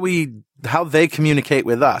how they communicate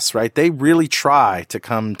with us, right? They really try to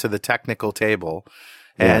come to the technical table,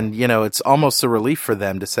 and, it's almost a relief for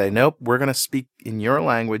them to say, nope, we're going to speak in your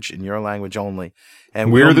language only.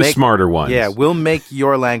 And we're the smarter ones. Yeah, we'll make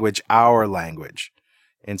your language our language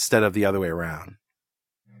instead of the other way around.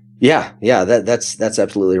 Yeah, that's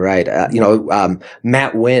absolutely right.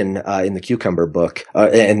 Matt Wynn in the Cucumber book,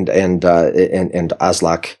 and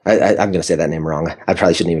Aslak, I'm going to say that name wrong. I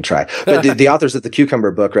probably shouldn't even try. But the authors of the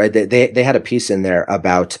Cucumber book, right? They had a piece in there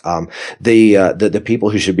about the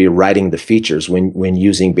people who should be writing the features when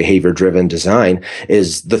using behavior driven design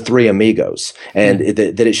is the three amigos, and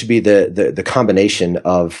that it should be the combination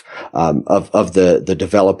of the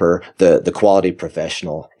developer, the quality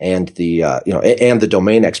professional, and the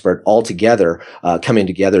domain expert all together, coming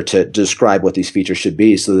together to describe what these features should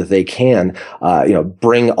be so that they can,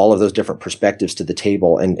 bring all of those different perspectives to the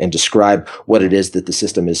table and describe what it is that the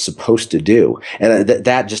system is supposed to do. And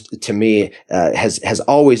that just, to me, has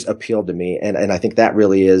always appealed to me. And I think that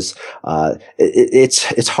really is,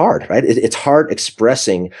 it's hard, right? It's hard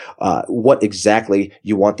expressing, what exactly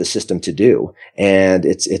you want the system to do. And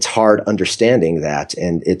it's hard understanding that.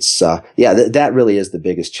 And it's, that really is the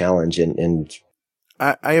biggest challenge. And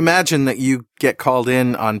I imagine that you get called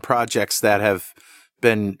in on projects that have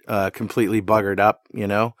been completely buggered up,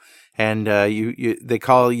 and they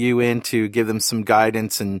call you in to give them some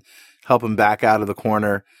guidance and help them back out of the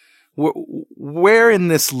corner. Where in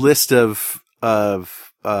this list of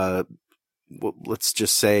let's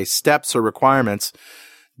just say steps or requirements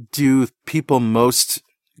do people most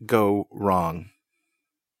go wrong?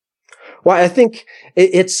 Well, I think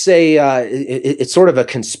it's sort of a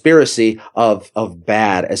conspiracy of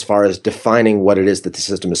bad as far as defining what it is that the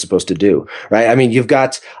system is supposed to do, right? I mean, you've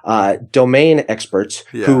got domain experts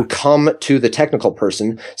who come to the technical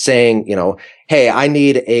person saying, hey, I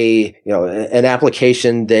need an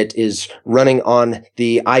application that is running on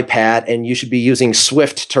the iPad, and you should be using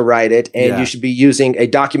Swift to write it, and you should be using a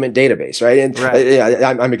document database, right? And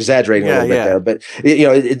I'm exaggerating a little bit there, but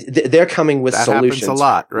they're coming with solutions a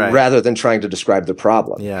lot, right? Rather than trying to describe the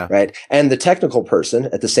problem, right? And the technical person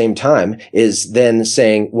at the same time is then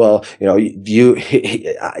saying, well,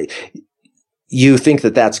 you think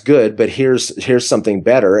that that's good, but here's something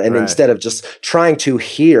better. And instead of just trying to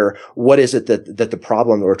hear what is it that the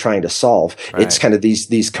problem that we're trying to solve, it's kind of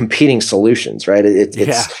these competing solutions, right?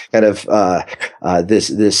 It's kind of,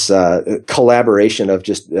 this collaboration of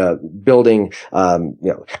just, building,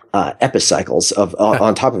 epicycles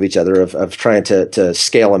on top of each other of trying to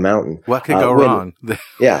scale a mountain. What could go wrong?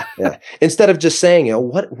 Instead of just saying,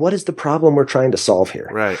 what is the problem we're trying to solve here?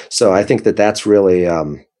 Right. So I think that that's really,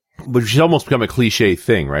 which has almost become a cliche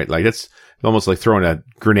thing, right? Like it's almost like throwing a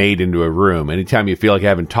grenade into a room. Anytime you feel like you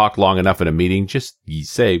haven't talked long enough in a meeting, just you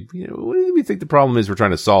say, what do we think the problem is we're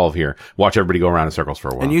trying to solve here? Watch everybody go around in circles for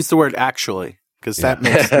a while. And use the word actually, because that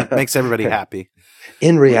makes everybody happy.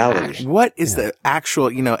 In reality. What is the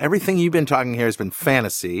actual, everything you've been talking here has been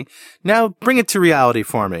fantasy. Now bring it to reality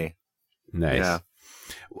for me. Nice. Yeah.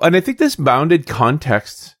 And I think this bounded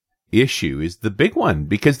context issue is the big one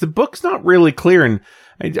because the book's not really clear. And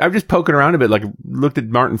I'm just poking around a bit, like looked at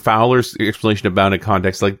Martin Fowler's explanation of bounded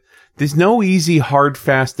context. Like there's no easy, hard,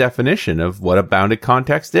 fast definition of what a bounded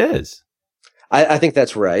context is. I think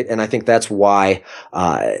that's right. And I think that's why,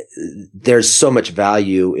 there's so much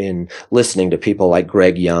value in listening to people like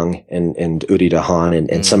Greg Young and Udi Dahan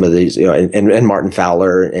and some of these, and Martin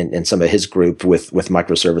Fowler and some of his group with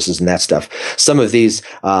microservices and that stuff. Some of these,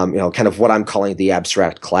 kind of what I'm calling the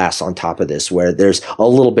abstract class on top of this, where there's a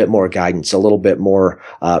little bit more guidance, a little bit more,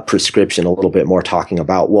 prescription, a little bit more talking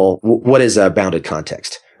about, well, what is a bounded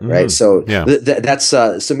context? Right. So that's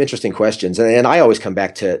some interesting questions. And I always come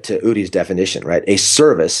back to Udi's definition, right? A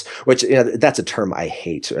service, which, that's a term I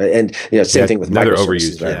hate. Right? And, same thing with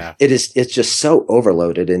microservices. Right? Yeah. It's just so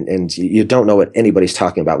overloaded and you don't know what anybody's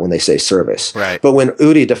talking about when they say service. Right. But when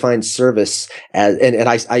Udi defines service as, and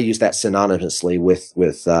I use that synonymously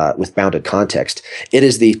with bounded context, it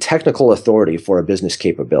is the technical authority for a business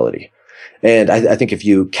capability. And I think if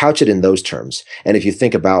you couch it in those terms, and if you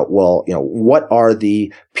think about, well, what are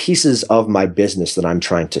the pieces of my business that I'm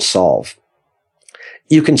trying to solve?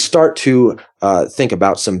 You can start to think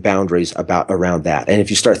about some boundaries around that. And if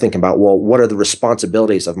you start thinking about, well, what are the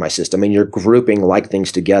responsibilities of my system? And you're grouping like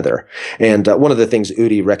things together. And one of the things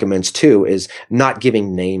Udi recommends too is not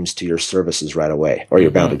giving names to your services right away or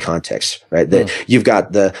your bounded context, right? That you've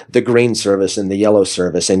got the green service and the yellow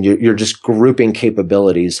service, and you're just grouping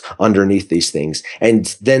capabilities underneath these things.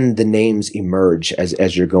 And then the names emerge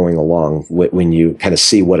as you're going along when you kind of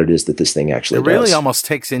see what it is that this thing actually does. It really almost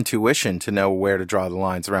takes intuition to know where to draw the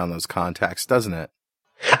lines around those contexts, doesn't it?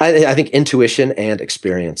 I think intuition and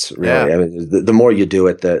experience, really. Yeah. I mean, the more you do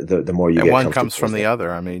it, the more you and get. One comes from the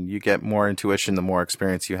other. I mean, you get more intuition the more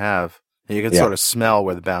experience you have. And you can sort of smell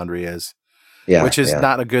where the boundary is. Yeah, which is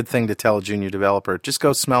not a good thing to tell a junior developer. Just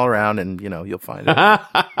go smell around, and you'll find it.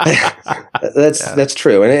 That's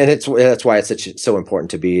true, and that's why it's so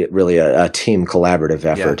important to be really a team collaborative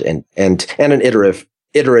effort and an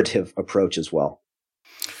iterative approach as well.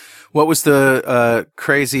 What was the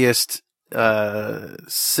craziest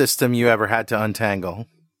system you ever had to untangle?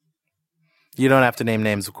 You don't have to name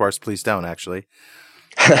names, of course. Please don't, actually.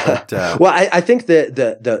 But, well, I think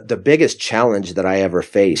the biggest challenge that I ever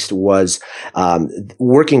faced was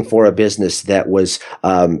working for a business that was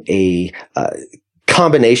a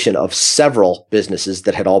combination of several businesses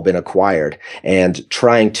that had all been acquired, and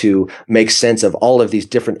trying to make sense of all of these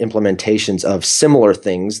different implementations of similar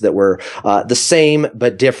things that were the same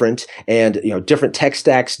but different, and different tech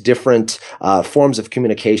stacks, different forms of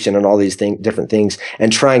communication, and all these different things,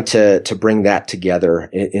 and trying to bring that together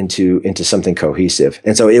into something cohesive.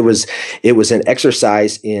 And so it was an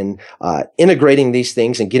exercise in integrating these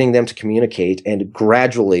things and getting them to communicate, and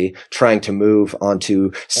gradually trying to move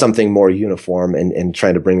onto something more uniform and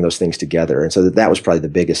trying to bring those things together. And so that was probably the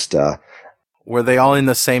biggest. Were they all in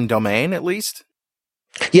the same domain at least?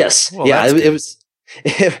 Yes. Well, yeah.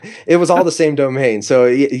 It was all the same domain. So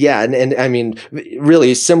yeah. And I mean,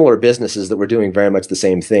 really similar businesses that were doing very much the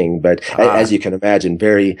same thing. But as you can imagine,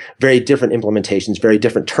 very, very different implementations, very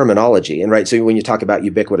different terminology. And right. So when you talk about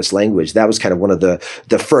ubiquitous language, that was kind of one of the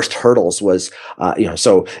first hurdles was,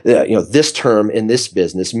 this term in this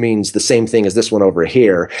business means the same thing as this one over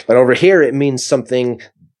here. But over here, it means something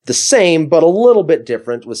the same, but a little bit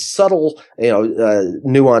different, with subtle,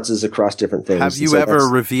 nuances across different things. Have you ever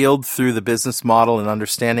revealed through the business model and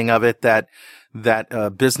understanding of it that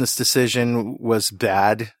business decision was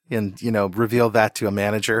bad, and revealed that to a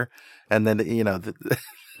manager, and then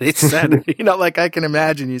they said, like I can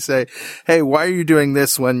imagine you say, "Hey, why are you doing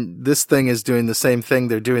this when this thing is doing the same thing?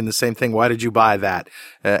 They're doing the same thing. Why did you buy that?"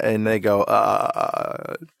 And they go,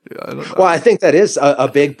 I don't know. Well, I think that is a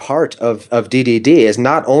big part of DDD, is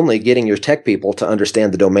not only getting your tech people to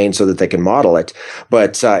understand the domain so that they can model it,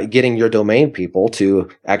 but getting your domain people to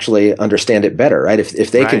actually understand it better, right?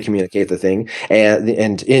 If they can communicate the thing, and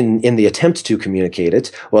in the attempt to communicate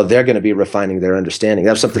it, well, they're going to be refining their understanding.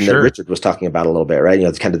 That was something that Richard was talking about a little bit, right?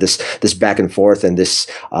 It's kind of this back and forth, and this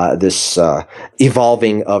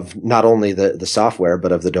evolving of not only the software,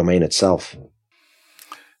 but of the domain itself.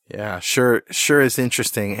 Yeah, sure is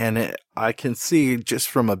interesting. And I can see just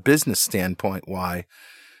from a business standpoint why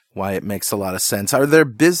it makes a lot of sense. Are there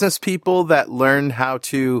business people that learn how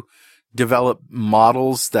to develop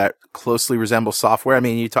models that closely resemble software? I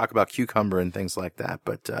mean, you talk about Cucumber and things like that,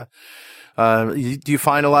 but do you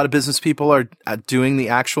find a lot of business people are doing the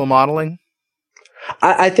actual modeling?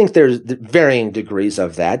 I think there's varying degrees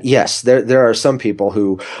of that. Yes, there are some people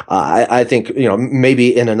who I think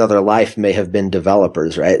maybe in another life may have been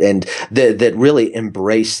developers, right? And that really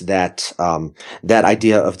embrace that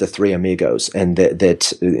idea of the three amigos, and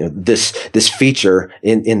this feature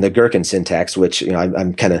in the Gherkin syntax, which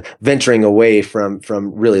I'm kind of venturing away from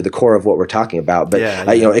really the core of what we're talking about, but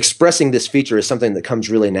expressing this feature is something that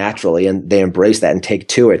comes really naturally, and they embrace that and take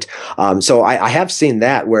to it. So I have seen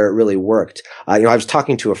that where it really worked. I was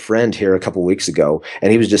talking to a friend here a couple weeks ago,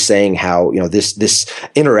 and he was just saying how this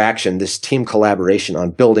interaction, this team collaboration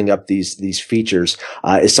on building up these features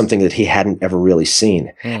is something that he hadn't ever really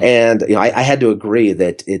seen. And I had to agree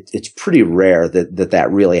that it's pretty rare that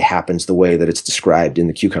really happens the way that it's described in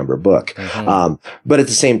the Cucumber book. But at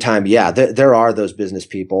the same time, there are those business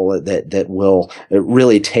people that will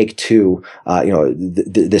really take to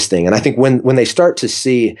this thing. And I think when they start to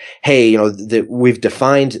see, hey, that we've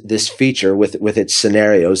defined this feature with its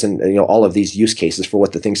scenarios and all of these use cases for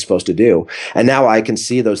what the thing's supposed to do, and now I can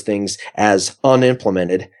see those things as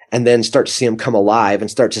unimplemented, and then start to see them come alive, and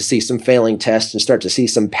start to see some failing tests, and start to see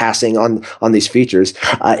some passing on these features.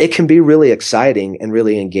 It can be really exciting and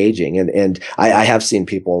really engaging, and I have seen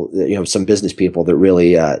people, some business people that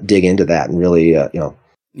really dig into that and really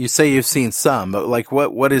You say you've seen some, but like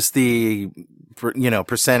what is the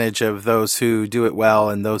percentage of those who do it well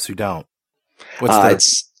and those who don't? What's that?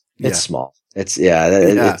 It's small. It's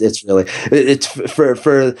really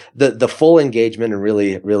for the full engagement and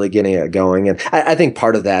really getting it going. And I think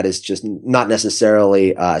part of that is just not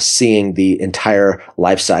necessarily seeing the entire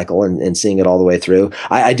life cycle and seeing it all the way through.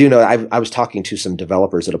 I do know I was talking to some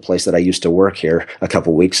developers at a place that I used to work here a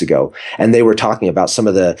couple weeks ago, and they were talking about some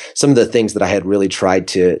of the things that I had really tried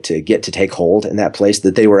to get to take hold in that place,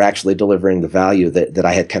 that they were actually delivering the value that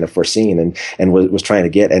I had kind of foreseen and was trying to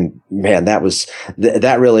get. And man, that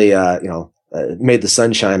really made the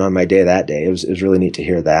sunshine on my day that day. It was really neat to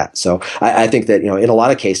hear that. So I think that, in a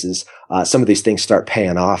lot of cases, some of these things start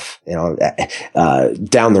paying off,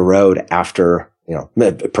 down the road after,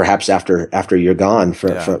 perhaps after you're gone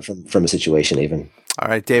from a situation even. All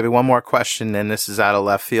right, David, one more question, and this is out of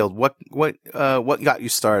left field. What got you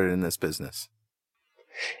started in this business?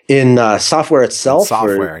 In software itself?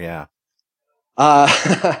 Yeah.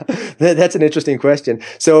 That's an interesting question.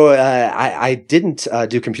 So I didn't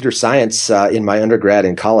do computer science in my undergrad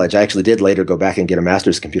in college. I actually did later go back and get a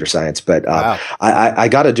master's in computer science, but Wow. I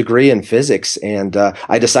got a degree in physics, and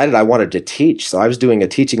I decided I wanted to teach. So I was doing a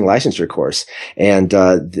teaching licensure course, and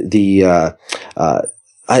I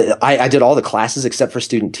did all the classes except for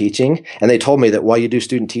student teaching, and they told me that while you do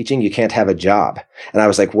student teaching, you can't have a job. And I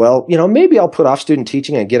was like, well, maybe I'll put off student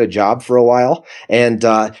teaching and get a job for a while. And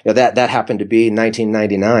that happened to be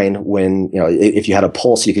 1999 when if you had a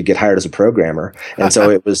pulse, you could get hired as a programmer. And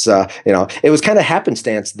so it was it was kind of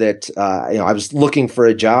happenstance that I was looking for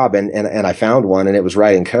a job and I found one, and it was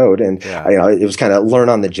writing code, and it was kind of learn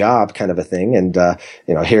on the job kind of a thing. And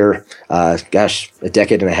here, a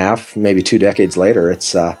decade and a half, maybe 2 decades later,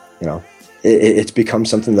 it's become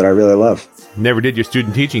something that I really love. Never did your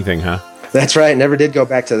student teaching thing, huh? That's right. Never did go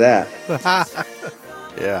back to that.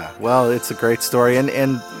 Yeah. Well, it's a great story.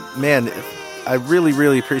 And man, I really,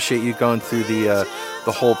 really appreciate you going through the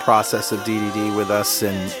whole process of DDD with us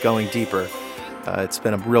and going deeper. It's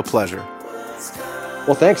been a real pleasure.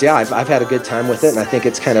 Well, thanks. Yeah, I've had a good time with it, and I think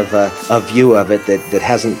it's kind of a view of it that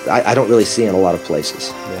hasn't, I don't really see in a lot of places.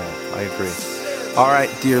 Yeah, I agree. All right,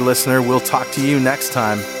 dear listener, we'll talk to you next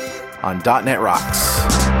time on .NET Rocks.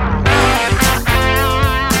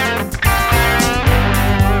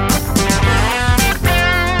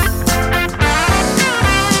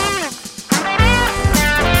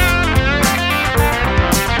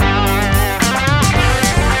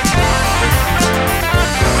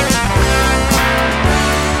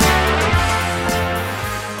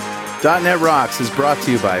 .NET Rocks is brought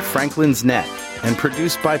to you by Franklin's Net and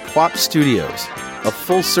produced by Pwop Studios, a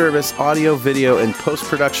full-service audio, video, and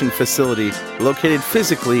post-production facility located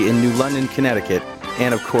physically in New London, Connecticut,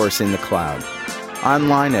 and of course in the cloud.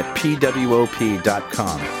 Online at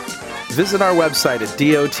pwop.com. Visit our website at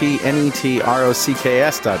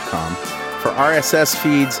dotnetrocks.com for RSS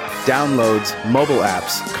feeds, downloads, mobile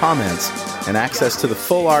apps, comments, and access to the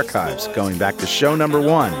full archives going back to show number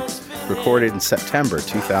 1, recorded in September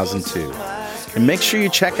 2002. And make sure you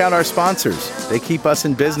check out our sponsors. They keep us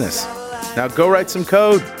in business. Now go write some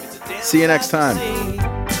code. See you next time.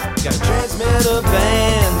 Got a transmitter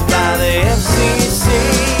banned by the FCC.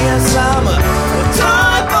 Yes, I'm a